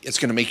LLC. It's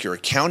going to make your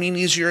accounting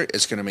easier.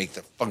 It's going to make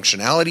the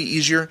functionality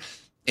easier.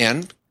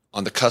 And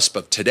on the cusp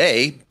of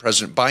today,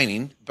 President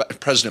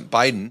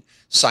Biden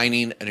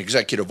signing an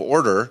executive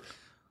order,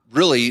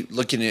 really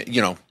looking at,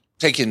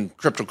 taking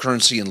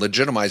cryptocurrency and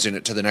legitimizing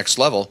it to the next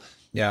level.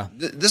 Yeah.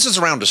 This is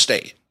around to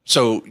stay.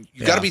 So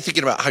you got to be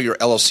thinking about how your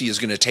LLC is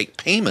going to take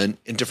payment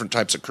in different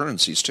types of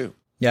currencies too.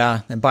 Yeah.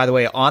 And by the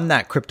way, on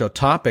that crypto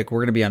topic, we're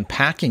going to be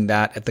unpacking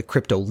that at the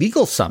Crypto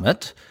Legal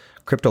Summit,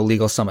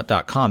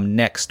 cryptolegalsummit.com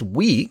next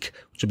week,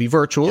 which will be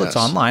virtual. Yes. It's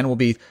online. We'll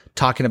be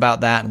talking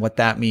about that and what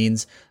that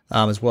means.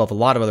 As well as a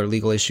lot of other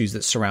legal issues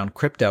that surround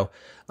crypto.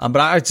 But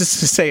I was just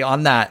to say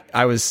on that,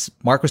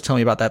 Mark was telling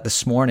me about that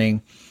this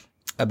morning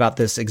about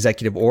this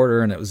executive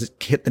order, and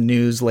it hit the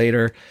news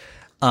later.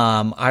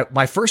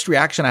 My first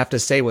reaction I have to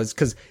say was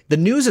because the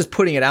news is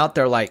putting it out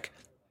there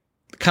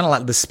kind of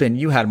like the spin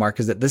you had,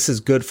 Mark, is that this is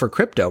good for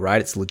crypto, right?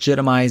 It's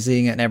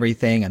legitimizing and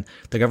everything, and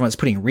the government's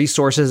putting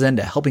resources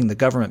into helping the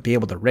government be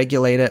able to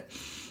regulate it.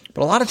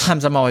 But a lot of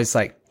times I'm always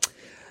like,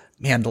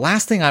 man, the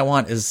last thing I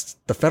want is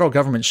the federal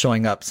government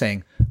showing up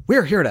saying,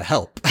 we're here to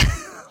help.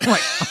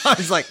 I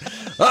was like,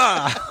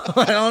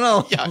 I don't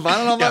know. Yeah, I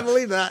don't know if I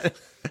believe that.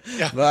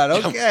 Yeah, but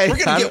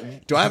okay.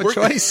 Do I have a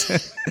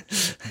choice?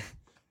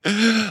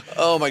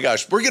 Oh my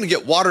gosh. We're going to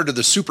get water to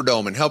the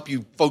Superdome and help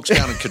you folks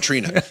down in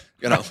Katrina.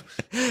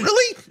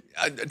 Really?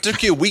 It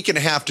took you a week and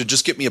a half to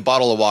just get me a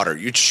bottle of water.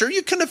 You sure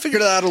you couldn't have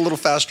figured it out a little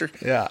faster?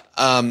 Yeah.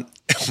 Oh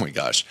my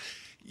gosh.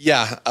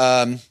 Yeah.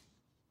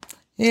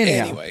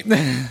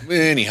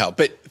 Anyhow,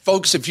 but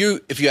folks, if you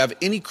have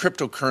any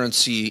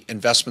cryptocurrency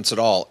investments at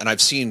all, and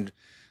I've seen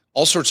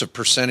all sorts of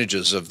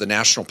percentages of the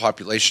national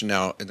population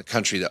now in the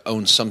country that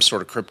owns some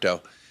sort of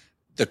crypto,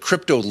 the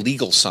Crypto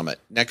Legal Summit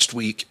next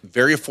week,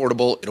 very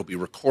affordable. It'll be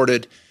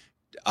recorded.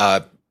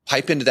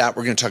 Pipe into that.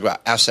 We're going to talk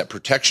about asset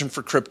protection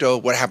for crypto.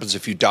 What happens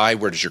if you die?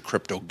 Where does your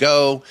crypto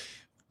go?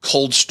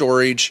 Cold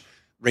storage,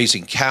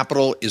 raising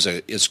capital is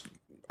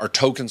our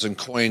tokens and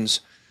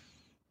coins.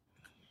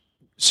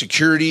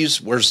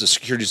 Securities, where's the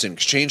Securities and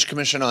Exchange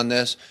Commission on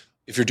this?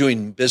 If you're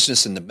doing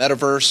business in the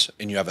metaverse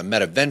and you have a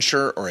meta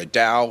venture or a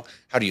DAO,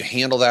 how do you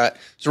handle that?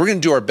 So we're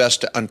going to do our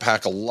best to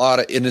unpack a lot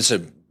of, and it's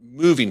a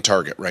moving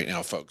target right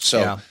now, folks.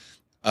 So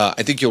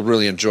I think you'll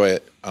really enjoy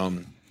it.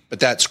 But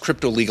that's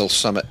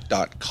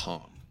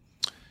cryptolegalsummit.com.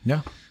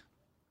 Yeah.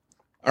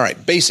 All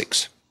right,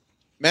 basics.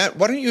 Matt,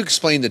 why don't you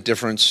explain the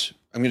difference?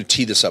 I'm going to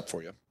tee this up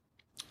for you.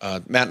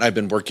 Matt and I have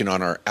been working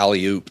on our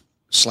alley-oop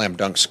slam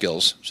dunk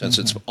skills since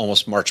it's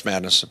almost March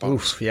Madness.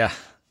 Oof, yeah.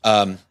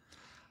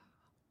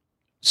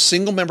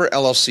 Single member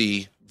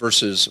LLC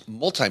versus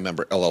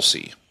multi-member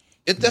LLC.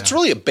 That's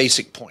really a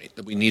basic point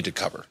that we need to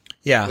cover.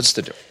 Yeah. What's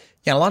the difference?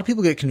 Yeah, a lot of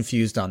people get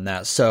confused on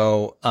that.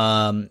 So,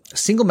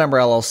 single member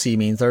LLC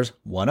means there's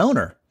one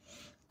owner.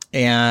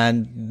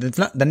 And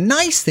the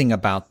nice thing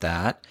about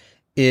that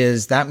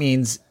is that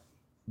means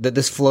that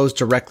this flows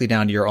directly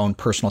down to your own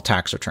personal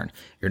tax return.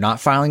 You're not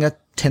filing a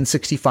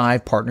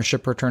 1065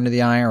 partnership return to the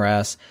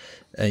IRS.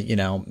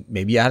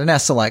 Maybe you had an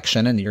S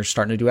election and you're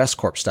starting to do S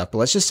Corp stuff, but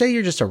let's just say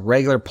you're just a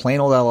regular plain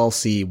old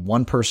LLC.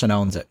 One person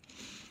owns it.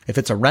 If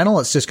it's a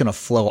rental, it's just going to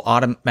flow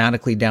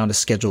automatically down to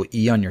Schedule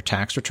E on your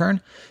tax return.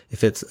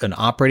 If it's an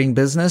operating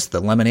business, the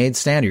lemonade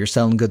stand, or you're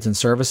selling goods and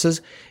services,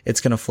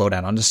 it's going to flow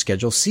down onto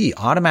Schedule C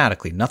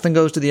automatically. Nothing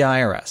goes to the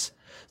IRS.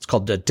 It's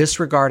called a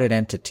disregarded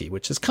entity,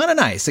 which is kind of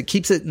nice. It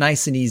keeps it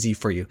nice and easy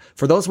for you.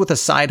 For those with a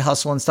side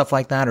hustle and stuff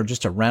like that, or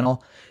just a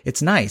rental,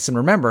 it's nice. And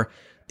remember,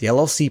 the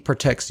LLC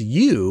protects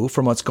you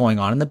from what's going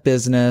on in the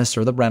business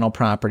or the rental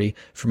property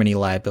from any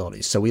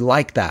liabilities. So we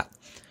like that.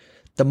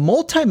 The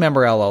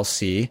multi-member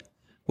LLC,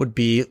 would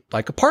be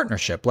like a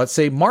partnership. Let's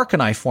say Mark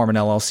and I form an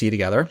LLC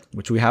together,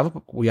 which we have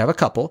a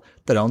couple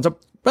that owns a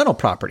rental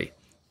property.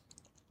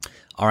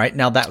 All right.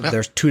 Now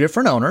there's two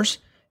different owners,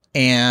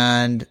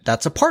 and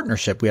that's a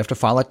partnership. We have to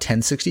file a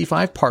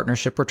 1065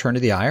 partnership return to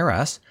the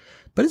IRS,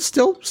 but it's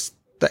still,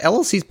 the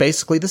LLC is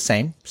basically the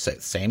same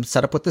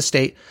setup with the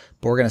state,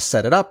 but we're going to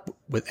set it up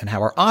with and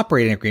have our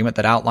operating agreement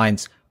that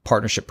outlines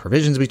partnership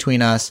provisions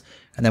between us.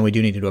 And then we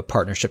do need to do a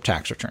partnership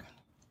tax return.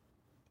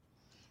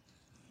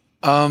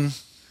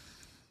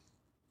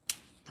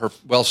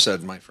 Well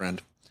said, my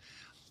friend.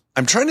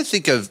 I'm trying to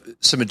think of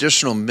some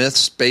additional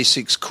myths,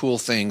 basics, cool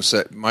things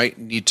that might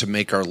need to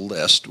make our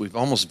list. We've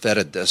almost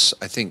vetted this,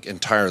 I think,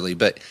 entirely,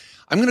 but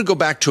I'm going to go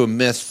back to a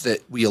myth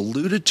that we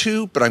alluded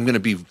to, but I'm going to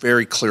be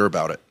very clear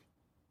about it.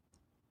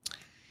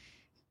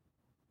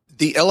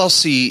 The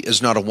LLC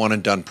is not a one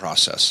and done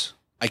process.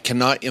 I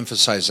cannot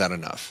emphasize that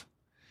enough.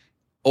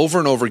 Over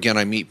and over again,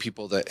 I meet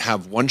people that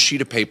have one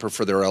sheet of paper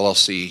for their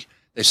LLC.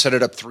 They set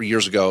it up 3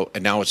 years ago,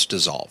 and now it's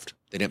dissolved.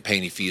 They didn't pay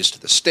any fees to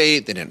the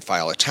state. They didn't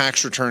file a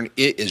tax return.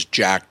 It is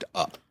jacked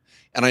up.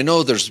 And I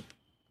know there's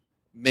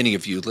many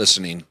of you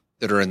listening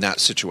that are in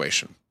that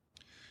situation.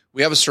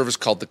 We have a service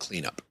called the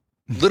cleanup.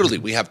 Literally,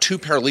 we have 2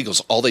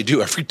 paralegals. All they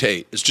do every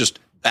day is just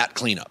that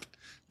cleanup.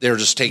 They're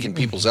just taking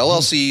people's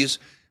LLCs,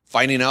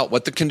 finding out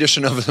what the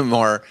condition of them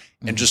are,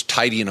 and just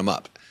tidying them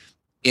up.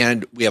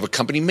 And we have a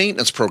company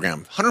maintenance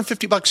program,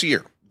 $150 a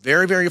year.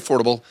 Very, very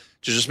affordable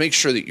to just make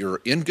sure that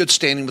you're in good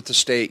standing with the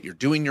state, you're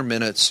doing your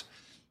minutes.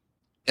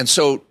 And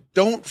so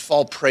don't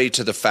fall prey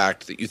to the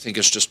fact that you think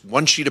it's just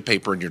one sheet of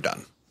paper and you're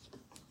done.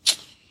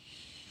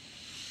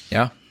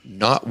 Yeah.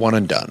 Not one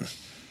and done.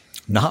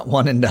 Not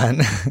one and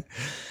done.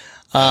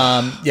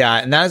 Yeah.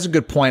 And that is a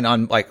good point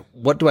on like,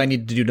 what do I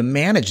need to do to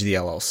manage the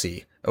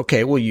LLC?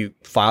 Okay. Well, you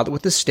filed it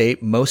with the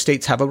state. Most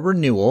states have a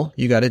renewal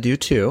you got to do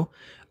too,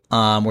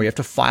 where you have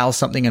to file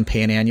something and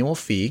pay an annual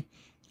fee.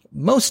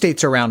 Most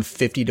states are around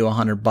 $50 to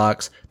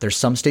 $100. There's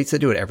some states that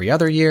do it every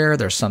other year.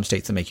 There's some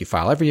states that make you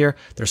file every year.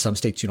 There's some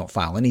states you don't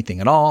file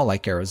anything at all,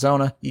 like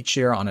Arizona each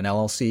year on an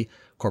LLC.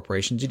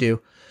 Corporations you do.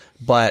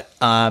 But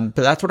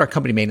that's what our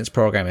company maintenance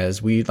program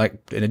is. We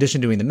in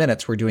addition to doing the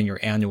minutes, we're doing your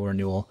annual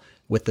renewal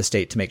with the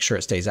state to make sure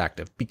it stays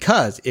active.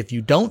 Because if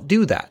you don't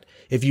do that,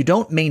 if you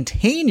don't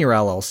maintain your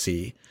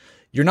LLC,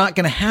 you're not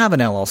going to have an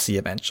LLC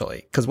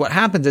eventually. Because what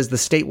happens is the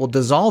state will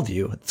dissolve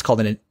you. It's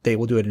called they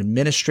will do an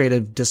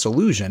administrative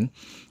dissolution,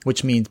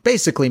 which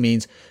basically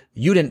means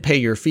you didn't pay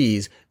your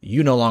fees.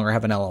 You no longer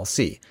have an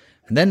LLC.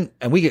 And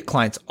we get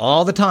clients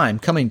all the time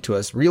coming to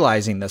us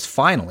realizing this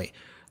finally.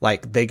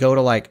 Like they go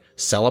to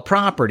sell a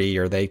property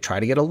or they try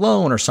to get a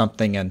loan or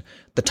something, and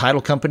the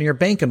title company or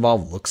bank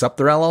involved looks up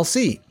their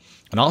LLC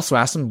and also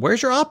asks them,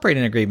 where's your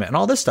operating agreement and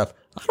all this stuff?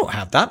 I don't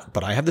have that,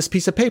 but I have this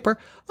piece of paper.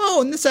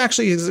 Oh, and this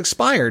actually is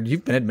expired.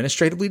 You've been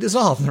administratively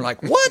dissolved. And they're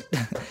like, what?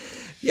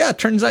 Yeah, it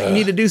turns out you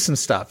need to do some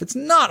stuff. It's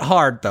not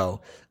hard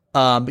though.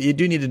 But you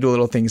do need to do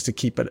little things to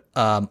keep it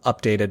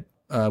updated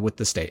with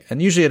the state.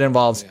 And usually it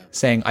involves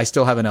saying, I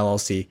still have an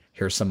LLC.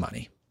 Here's some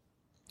money.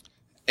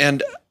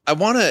 And I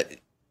want to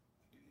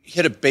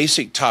hit a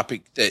basic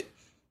topic that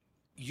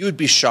you would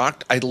be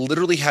shocked. I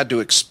literally had to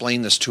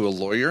explain this to a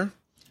lawyer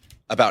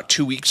about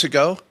 2 weeks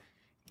ago,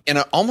 and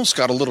I almost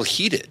got a little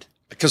heated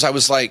because I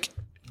was like,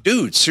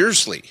 dude,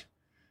 seriously.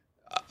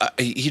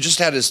 He just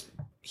had his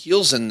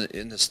heels in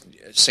this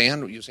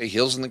sand. You say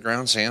heels in the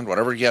ground, sand,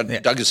 whatever. He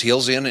had dug his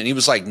heels in, and he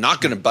was like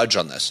not going to budge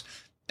on this.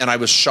 And I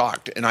was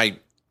shocked, and I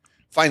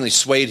finally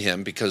swayed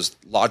him because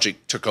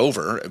logic took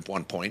over at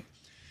one point.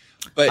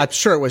 But I'm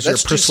sure it was your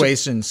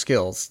persuasion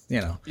skills,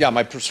 Yeah,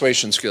 my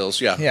persuasion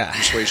skills. Yeah.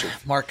 Persuasion.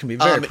 Mark can be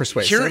very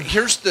persuasive.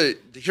 Here's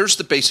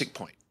the basic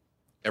point,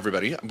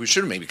 everybody. We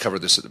should have maybe covered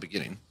this at the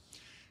beginning.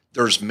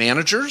 There's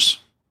managers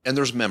and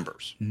there's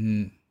members.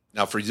 Mm-hmm.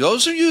 Now, for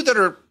those of you that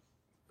are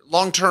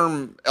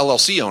long-term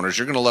LLC owners,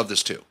 you're going to love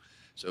this too.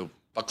 So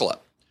buckle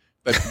up.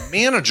 But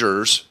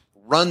managers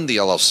run the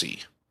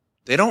LLC.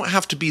 They don't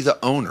have to be the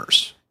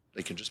owners.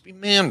 They can just be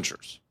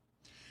managers.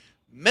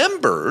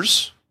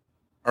 Members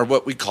are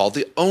what we call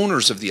the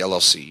owners of the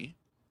LLC,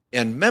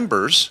 and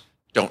members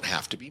don't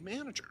have to be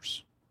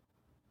managers.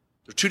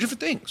 They're two different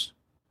things.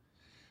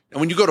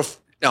 And when you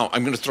now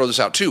I'm going to throw this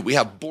out too. We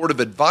have board of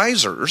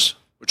advisors,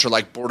 which are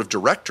like board of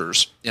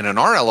directors. And in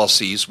our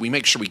LLCs, we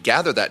make sure we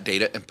gather that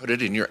data and put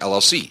it in your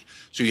LLC.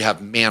 So you have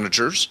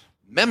managers,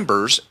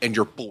 members, and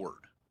your board.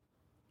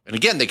 And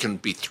again, they can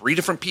be 3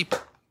 different people.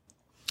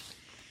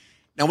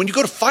 Now, when you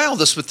go to file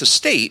this with the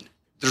state,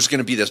 there's going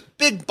to be this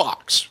big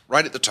box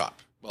right at the top.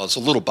 Well, it's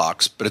a little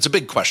box, but it's a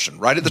big question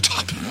right at the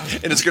top.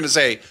 And it's going to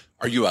say,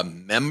 are you a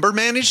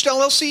member-managed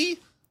LLC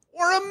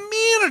or a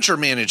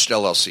manager-managed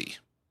LLC?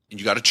 And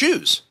you got to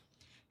choose.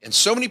 And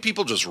so many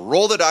people just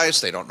roll the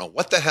dice. They don't know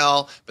what the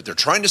hell, but they're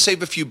trying to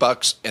save a few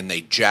bucks, and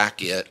they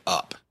jack it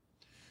up.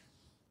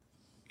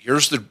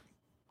 Here's the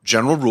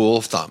general rule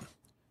of thumb.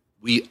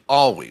 We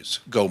always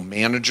go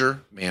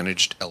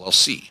manager-managed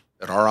LLC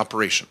at our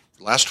operation.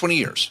 The last 20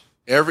 years,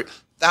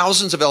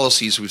 thousands of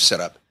LLCs we've set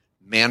up,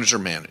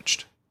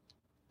 manager-managed.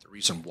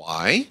 Reason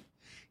why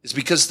is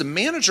because the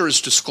manager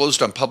is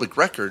disclosed on public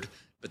record,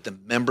 but the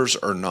members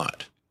are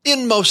not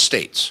in most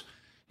states.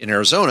 In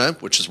Arizona,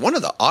 which is one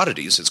of the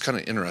oddities, it's kind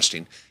of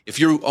interesting. If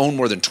you own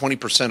more than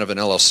 20% of an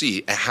LLC,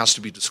 it has to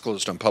be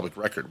disclosed on public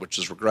record, which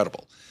is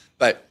regrettable.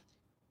 But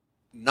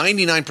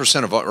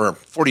 99% of, or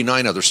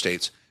 49 other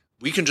states,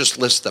 we can just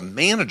list the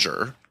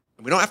manager,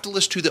 and we don't have to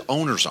list who the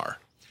owners are.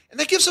 And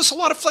that gives us a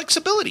lot of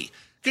flexibility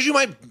because you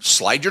might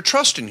slide your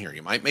trust in here.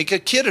 You might make a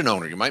kid an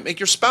owner. You might make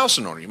your spouse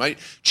an owner. You might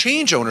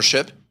change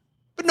ownership,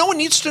 but no one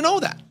needs to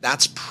know that.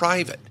 That's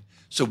private.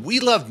 So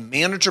we love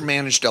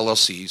manager-managed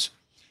LLCs.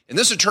 And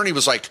this attorney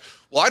was like,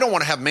 well, I don't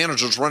want to have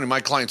managers running my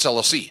client's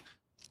LLC.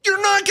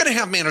 You're not going to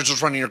have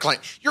managers running your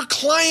client. Your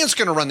client's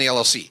going to run the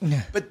LLC.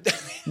 Yeah. But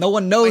no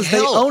one knows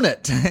they own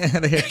it.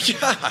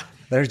 Yeah.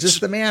 They're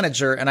just the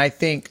manager. And I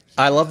think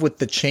I love with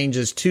the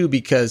changes too,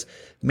 because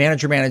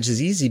manager manage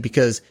is easy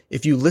because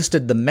if you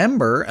listed the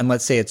member and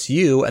let's say it's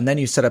you, and then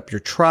you set up your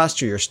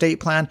trust or your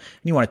estate plan and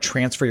you want to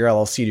transfer your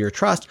LLC to your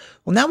trust.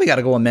 Well, now we got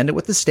to go amend it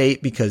with the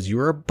state because you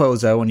were a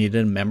bozo and you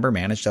did a member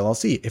managed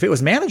LLC. If it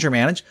was manager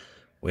managed,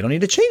 we don't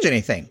need to change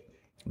anything.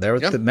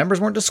 The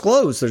members weren't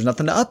disclosed. There's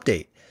nothing to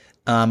update.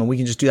 And we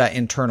can just do that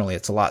internally.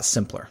 It's a lot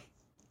simpler.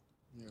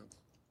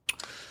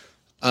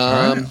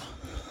 Right.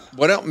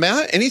 What else,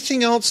 Matt?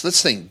 Anything else?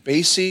 Let's think.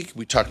 Basic.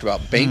 We talked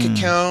about bank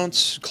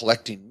accounts,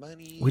 collecting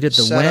money. We did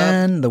the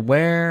when, the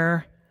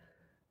where,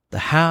 the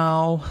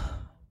how.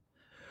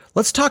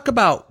 Let's talk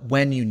about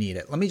when you need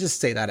it. Let me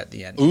just say that at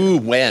the end. Ooh,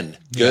 when.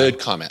 Good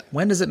comment.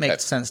 When does it make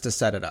sense to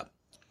set it up?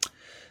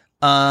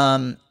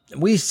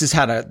 We just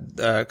had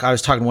I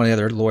was talking to one of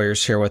the other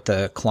lawyers here with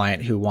a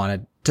client who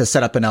wanted to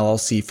set up an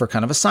LLC for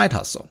kind of a side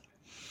hustle.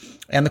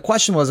 And the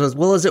question was,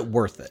 well, is it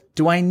worth it?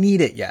 Do I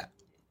need it yet?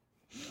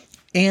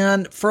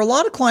 And for a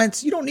lot of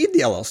clients, you don't need the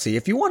LLC.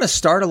 If you want to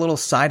start a little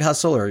side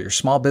hustle or your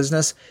small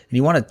business and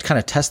you want to kind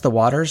of test the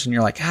waters and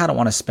you're like, I don't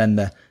want to spend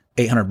the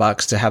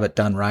 $800 to have it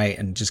done right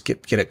and just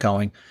get it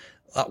going.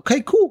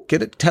 Okay, cool.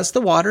 Test the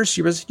waters.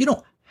 You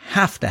don't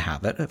have to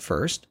have it at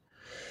first.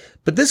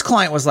 But this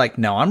client was like,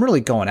 no, I'm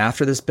really going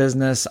after this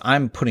business.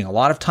 I'm putting a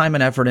lot of time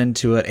and effort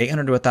into it.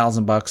 $800 to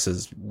 $1,000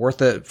 is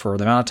worth it for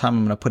the amount of time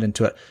I'm going to put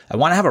into it. I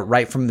want to have it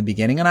right from the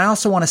beginning. And I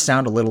also want to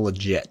sound a little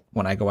legit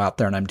when I go out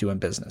there and I'm doing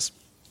business.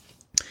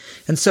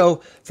 And so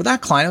for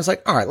that client, I was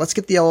like, all right, let's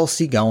get the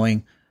LLC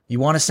going.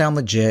 You want to sound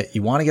legit.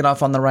 You want to get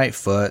off on the right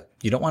foot.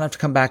 You don't want to have to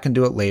come back and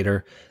do it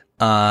later.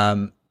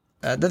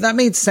 That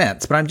made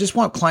sense, but I just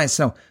want clients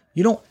to know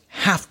you don't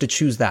have to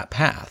choose that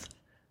path.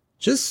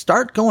 Just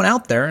start going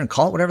out there and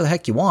call it whatever the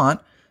heck you want.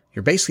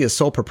 You're basically a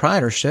sole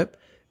proprietorship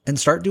and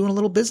start doing a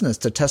little business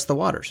to test the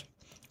waters.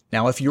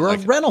 Now, if you're a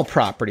rental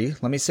property,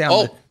 let me say,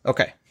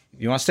 okay,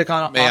 you want to stick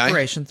on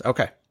operations?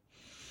 Okay.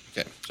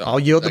 Okay. So I'll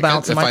yield the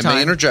balance of my time. If I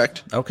may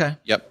interject. Okay.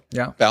 Yep.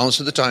 Yeah. Balance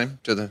of the time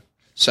to the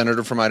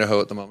senator from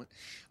Idaho at the moment.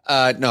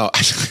 No.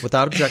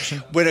 Without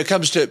objection. When it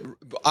comes to,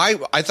 I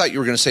thought you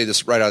were going to say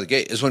this right out of the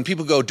gate, is when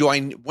people go,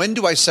 when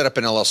do I set up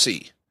an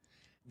LLC?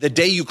 The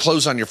day you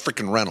close on your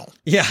freaking rental.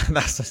 Yeah.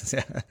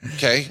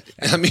 Okay.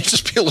 Let me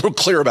just be a little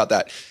clear about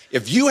that.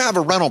 If you have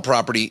a rental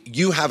property,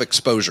 you have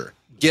exposure.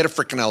 Get a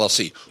freaking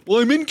LLC. Well,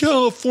 I'm in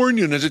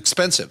California and it's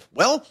expensive.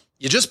 Well,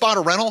 you just bought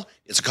a rental.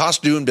 It's a cost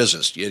of doing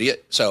business, you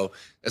idiot. So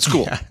that's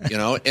cool,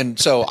 And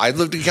so I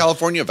lived in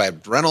California. If I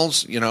have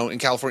rentals, in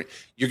California,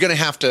 you're going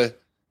to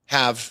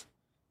have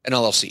an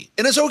LLC.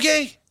 And it's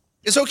okay.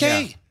 It's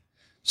okay. Yeah.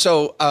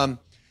 So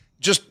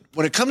just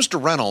when it comes to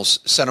rentals,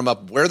 set them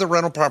up where the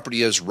rental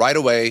property is right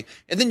away.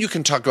 And then you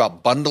can talk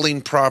about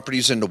bundling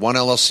properties into one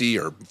LLC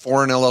or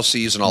foreign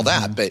LLCs and all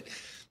that.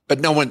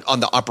 But no one on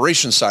the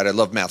operations side, I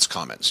love Matt's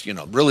comments.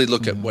 Really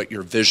look at what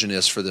your vision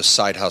is for this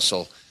side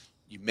hustle.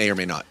 You may or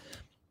may not.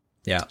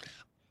 Yeah.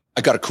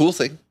 I got a cool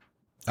thing.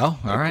 Oh,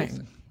 all right.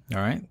 Cool.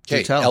 All right.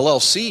 Okay.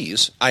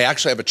 LLCs. I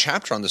actually have a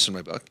chapter on this in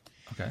my book.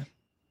 Okay.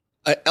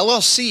 A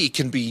LLC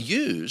can be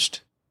used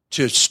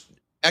to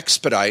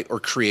expedite or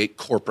create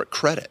corporate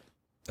credit.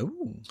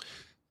 Ooh.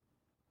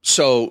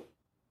 So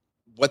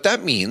what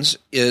that means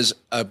is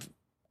a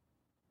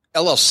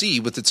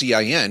LLC with its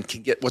EIN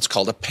can get what's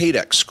called a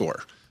PAYDEX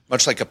score.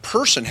 Much like a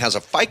person has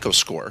a FICO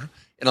score,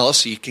 an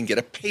LLC can get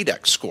a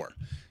PAYDEX score.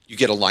 You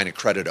get a line of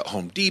credit at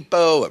Home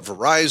Depot, at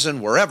Verizon,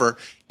 wherever,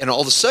 and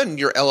all of a sudden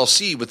your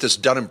LLC with this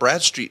Dun &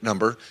 Bradstreet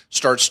number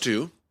starts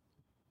to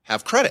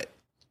have credit.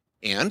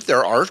 And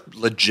there are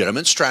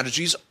legitimate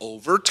strategies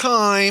over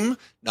time,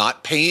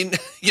 not paying,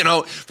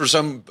 for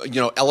some,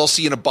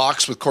 LLC in a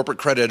box with corporate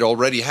credit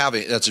already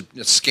having, that's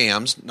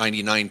scams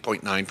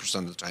 99.9%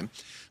 of the time.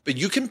 But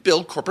you can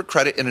build corporate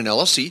credit in an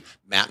LLC.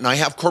 Matt and I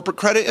have corporate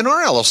credit in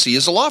our LLC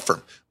as a law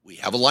firm. We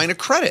have a line of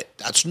credit.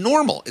 That's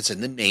normal. It's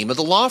in the name of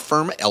the law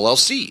firm,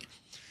 LLC.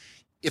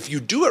 If you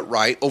do it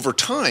right, over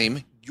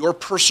time, your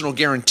personal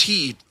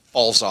guarantee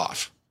falls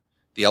off.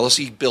 The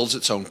LLC builds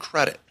its own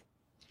credit.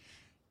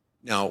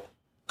 Now,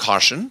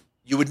 caution,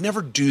 you would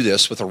never do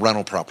this with a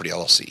rental property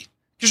LLC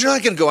because you're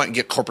not going to go out and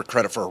get corporate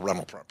credit for a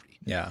rental property.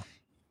 Yeah.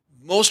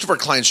 Most of our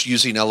clients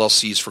using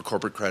LLCs for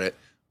corporate credit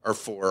are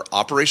for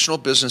operational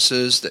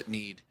businesses that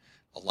need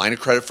a line of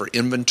credit for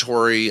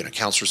inventory and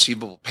accounts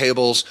receivable,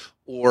 payables,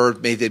 or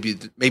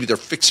maybe they're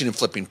fixing and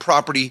flipping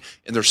property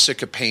and they're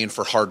sick of paying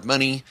for hard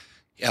money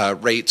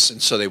rates,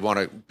 and so they want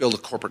to build a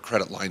corporate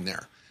credit line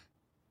there.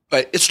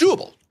 But it's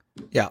doable.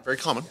 Yeah. Very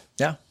common.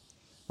 Yeah.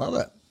 Love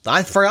it.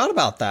 I forgot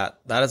about that.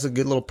 That is a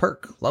good little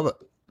perk. Love it.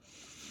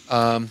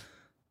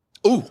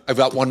 I've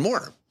got one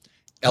more.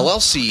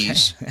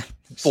 LLCs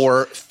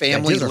for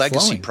family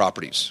legacy flowing.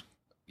 Properties.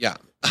 Yeah.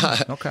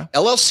 Okay.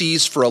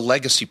 LLCs for a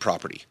legacy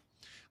property.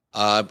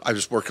 I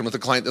was working with a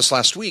client this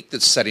last week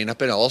that's setting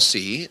up an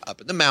LLC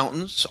up in the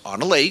mountains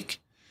on a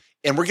lake,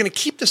 and we're going to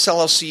keep this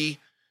LLC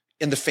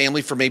in the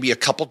family for maybe a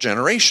couple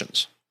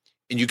generations.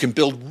 And you can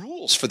build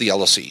rules for the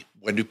LLC.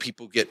 When do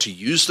people get to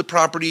use the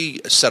property?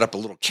 Set up a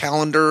little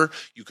calendar.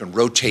 You can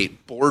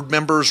rotate board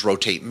members,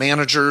 rotate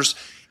managers,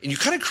 and you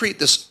kind of create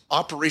this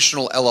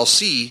operational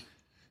LLC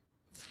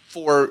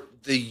for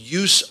the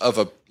use of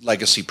a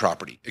legacy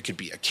property. It could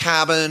be a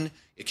cabin,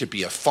 it could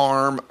be a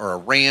farm or a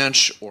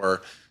ranch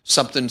or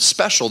something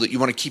special that you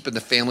want to keep in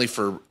the family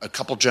for a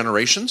couple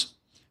generations.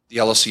 The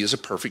LLC is a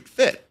perfect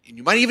fit. And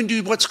you might even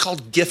do what's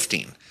called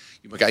gifting.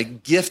 You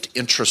might gift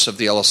interests of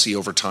the LLC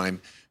over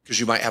time because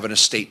you might have an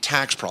estate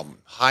tax problem,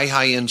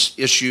 high-end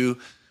issue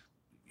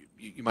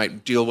you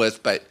might deal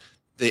with. But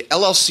the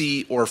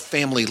LLC or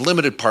family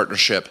limited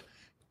partnership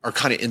are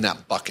kind of in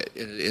that bucket.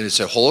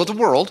 It's a whole other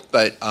world,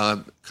 but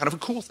kind of a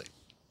cool thing.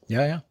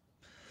 Yeah.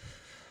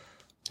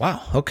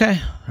 Wow. Okay.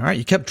 All right.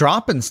 You kept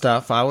dropping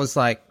stuff. I was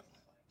like,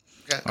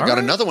 okay, I got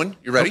another one.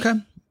 You ready? Okay.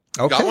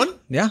 Got one?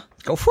 Yeah.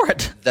 Go for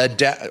it.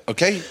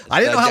 Okay. I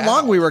didn't know how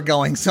long we were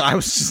going, so I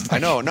was just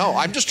like, I know. No,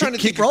 I'm just trying to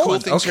keep think rolling.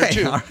 of cool things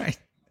here too. All right.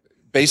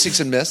 Basics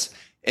and myths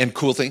and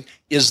cool thing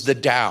is the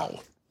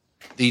DAO,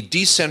 the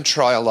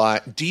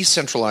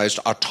decentralized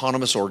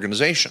autonomous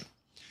organization.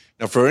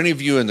 Now, for any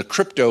of you in the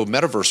crypto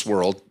metaverse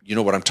world, you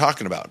know what I'm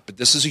talking about. But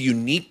this is a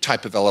unique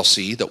type of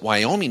LLC that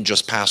Wyoming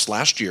just passed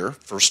last year,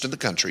 first in the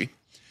country,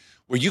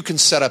 where you can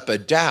set up a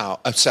DAO,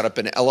 set up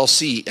an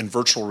LLC in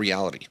virtual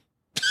reality.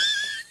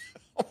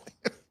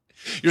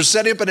 You're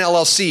setting up an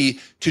LLC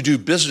to do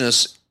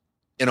business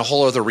in a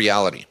whole other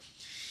reality.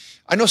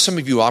 I know some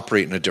of you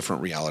operate in a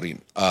different reality,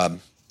 but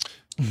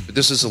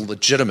this is a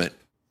legitimate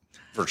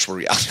virtual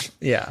reality.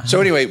 Yeah.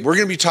 So anyway, we're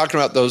going to be talking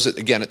about those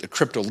again at the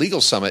Crypto Legal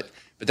Summit.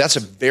 But that's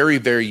a very,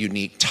 very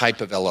unique type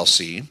of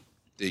LLC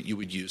that you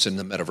would use in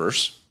the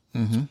metaverse.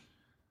 Mm-hmm.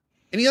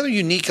 Any other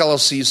unique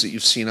LLCs that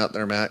you've seen out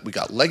there, Matt? We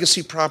got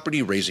legacy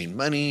property, raising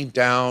money,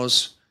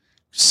 DAOs,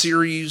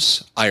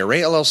 series, IRA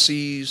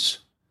LLCs.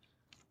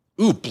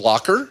 Ooh,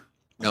 Blocker.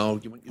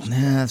 No, you wouldn't use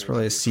Blocker. That's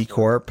probably a C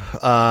Corp.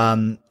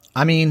 I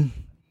mean,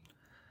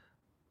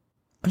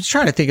 I'm just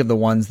trying to think of the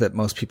ones that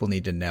most people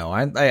need to know.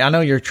 I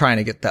know you're trying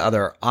to get the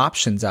other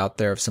options out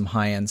there of some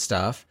high-end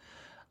stuff.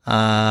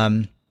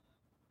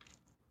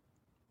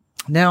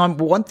 Now,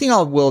 one thing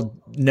I will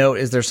note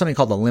is there's something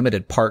called a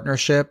limited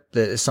partnership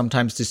that is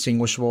sometimes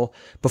distinguishable.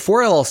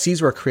 Before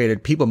LLCs were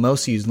created, people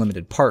mostly used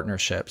limited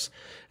partnerships.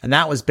 And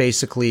that was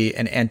basically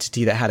an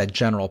entity that had a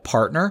general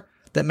partner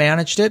that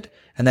managed it.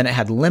 And then it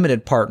had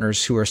limited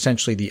partners who were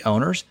essentially the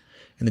owners.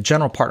 And the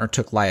general partner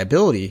took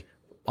liability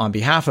on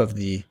behalf of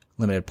the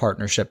limited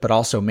partnership, but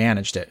also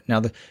managed it.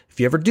 Now, if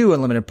you ever do a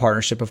limited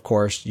partnership, of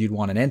course, you'd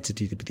want an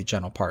entity to be the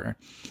general partner.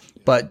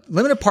 But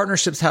limited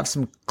partnerships have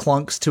some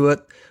clunks to it.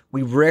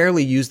 We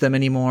rarely use them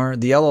anymore.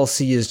 The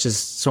LLC is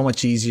just so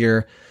much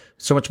easier,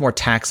 so much more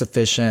tax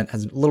efficient,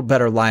 has a little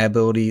better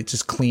liability. It's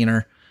just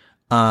cleaner.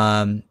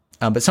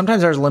 But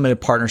sometimes there's a limited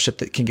partnership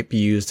that can be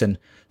used in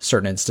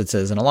certain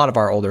instances. And a lot of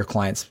our older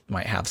clients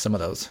might have some of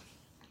those.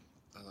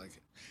 I like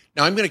it.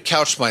 Now I'm going to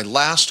couch my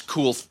last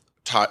cool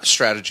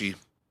strategy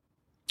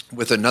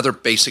with another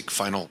basic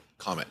final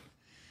comment.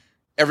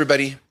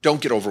 Everybody, don't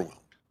get overwhelmed.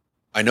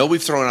 I know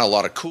we've thrown out a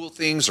lot of cool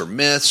things or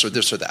myths or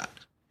this or that.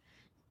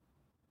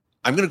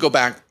 I'm going to go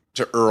back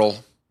to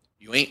Earl.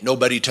 You ain't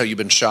nobody till you've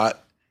been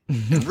shot.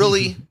 And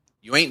really,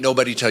 you ain't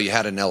nobody till you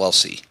had an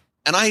LLC.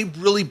 And I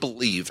really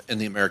believe in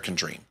the American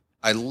dream.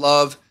 I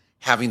love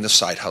having the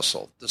side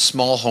hustle, the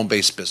small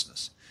home-based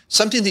business,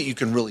 something that you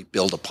can really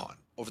build upon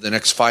over the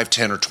next 5,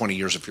 10, or 20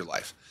 years of your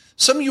life.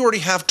 Some of you already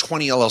have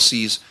 20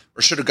 LLCs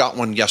or should have got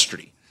one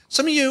yesterday.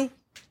 Some of you,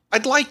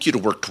 I'd like you to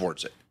work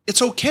towards it.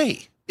 It's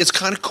okay. It's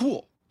kind of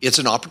cool. It's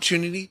an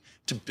opportunity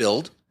to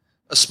build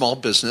a small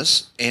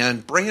business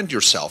and brand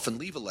yourself and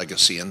leave a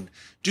legacy and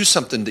do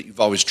something that you've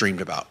always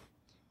dreamed about.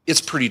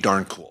 It's pretty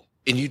darn cool.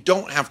 And you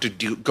don't have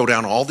to go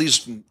down all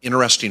these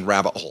interesting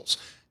rabbit holes.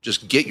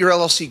 Just get your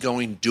LLC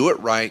going, do it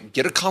right,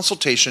 get a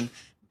consultation,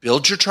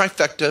 build your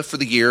trifecta for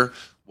the year.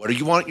 What do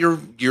you want your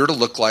year to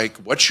look like?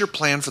 What's your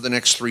plan for the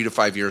next 3 to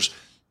 5 years?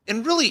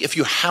 And really, if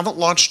you haven't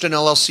launched an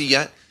LLC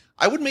yet,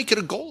 I would make it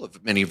a goal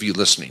of many of you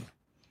listening.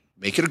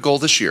 Make it a goal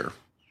this year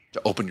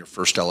to open your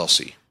first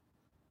LLC.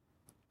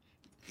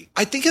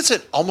 I think it's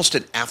almost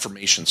an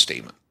affirmation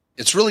statement.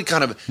 It's really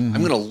kind of, I'm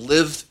going to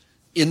live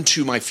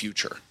into my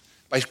future.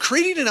 By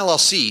creating an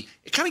LLC,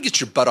 it kind of gets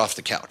your butt off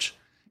the couch.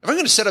 If I'm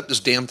going to set up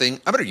this damn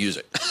thing, I better use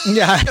it.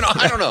 Yeah.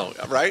 I don't know,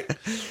 right?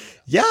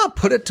 Yeah,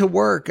 put it to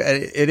work.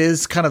 It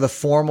is kind of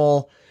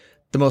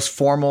the most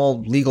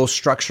formal legal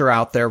structure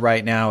out there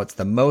right now. It's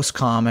the most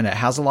common. It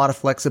has a lot of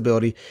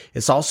flexibility.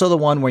 It's also the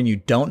one where you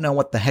don't know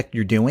what the heck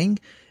you're doing.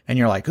 And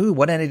you're like, ooh,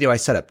 what entity do I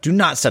set up? Do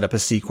not set up a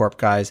C Corp,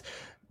 guys.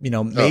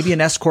 Maybe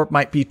an S Corp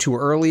might be too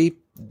early,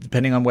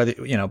 depending on whether,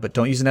 but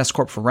don't use an S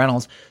Corp for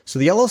rentals. So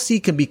the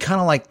LLC can be kind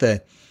of like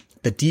the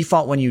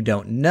default when you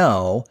don't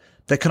know,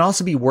 that can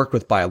also be worked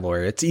with by a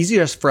lawyer. It's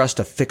easier for us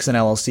to fix an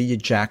LLC you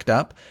jacked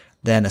up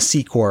than a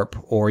C Corp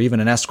or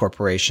even an S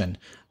Corporation.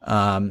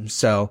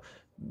 So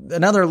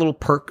another little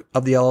perk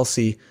of the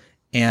LLC.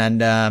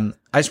 And I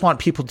just want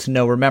people to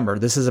know, remember,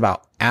 this is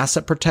about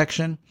asset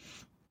protection.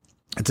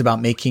 It's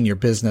about making your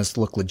business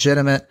look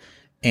legitimate.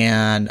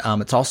 And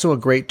it's also a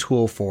great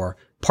tool for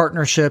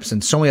partnerships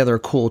and so many other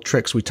cool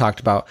tricks we talked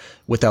about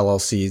with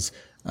LLCs.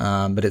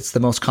 But it's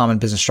the most common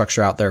business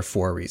structure out there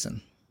for a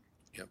reason.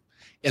 Yep.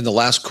 And the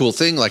last cool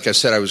thing, like I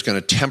said, I was going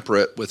to temper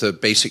it with a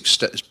basic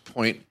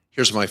point.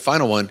 Here's my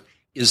final one,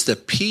 is the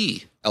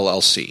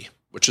PLLC,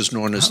 which is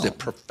known as the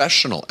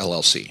professional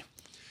LLC.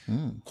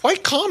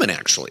 Quite common,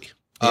 actually.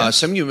 Yeah.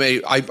 Some of you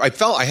may, I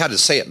felt I had to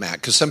say it, Matt,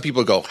 because some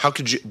people go,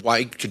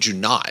 why could you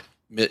not?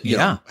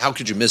 How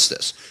could you miss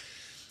this?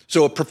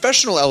 So a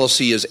professional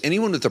LLC is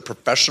anyone with a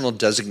professional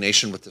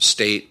designation with the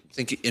state.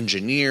 Think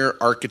engineer,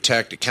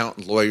 architect,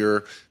 accountant,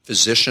 lawyer,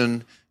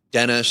 physician,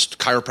 dentist,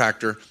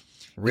 chiropractor.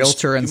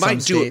 Realtor in some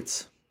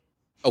states.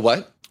 A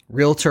what?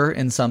 Realtor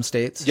in some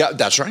states. Yeah,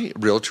 that's right.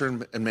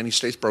 Realtor in many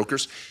states,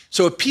 brokers.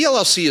 So a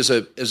PLLC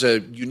is a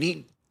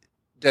unique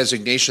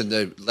designation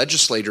the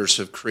legislators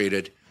have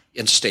created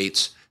in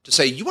states to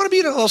say, you want to be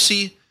an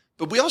LLC,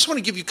 but we also want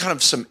to give you kind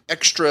of some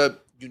extra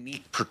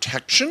unique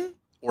protection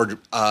or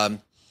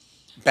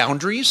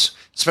boundaries,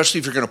 especially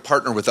if you're going to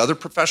partner with other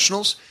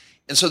professionals.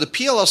 And so the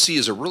PLLC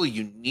is a really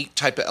unique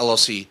type of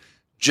LLC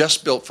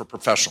just built for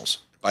professionals.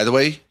 By the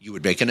way, you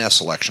would make an S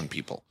election,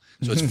 people.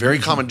 So it's very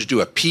common to do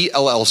a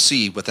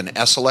PLLC with an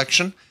S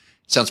election.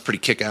 Sounds pretty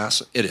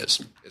kick-ass. It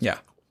is. Yeah.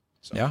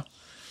 So. Yeah.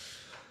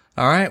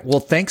 All right. Well,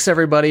 thanks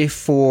everybody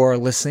for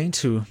listening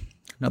to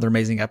another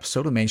amazing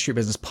episode of Main Street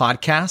Business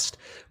Podcast.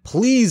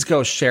 Please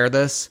go share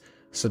this,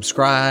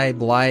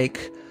 subscribe,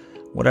 like,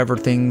 whatever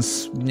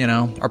things,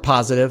 are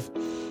positive.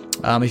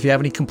 If you have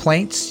any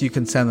complaints, you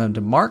can send them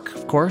to Mark,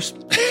 of course.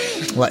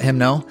 Let him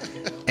know.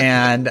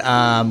 And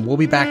we'll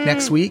be back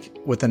next week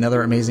with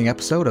another amazing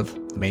episode of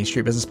the Main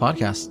Street Business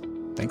Podcast.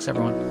 Thanks,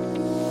 everyone.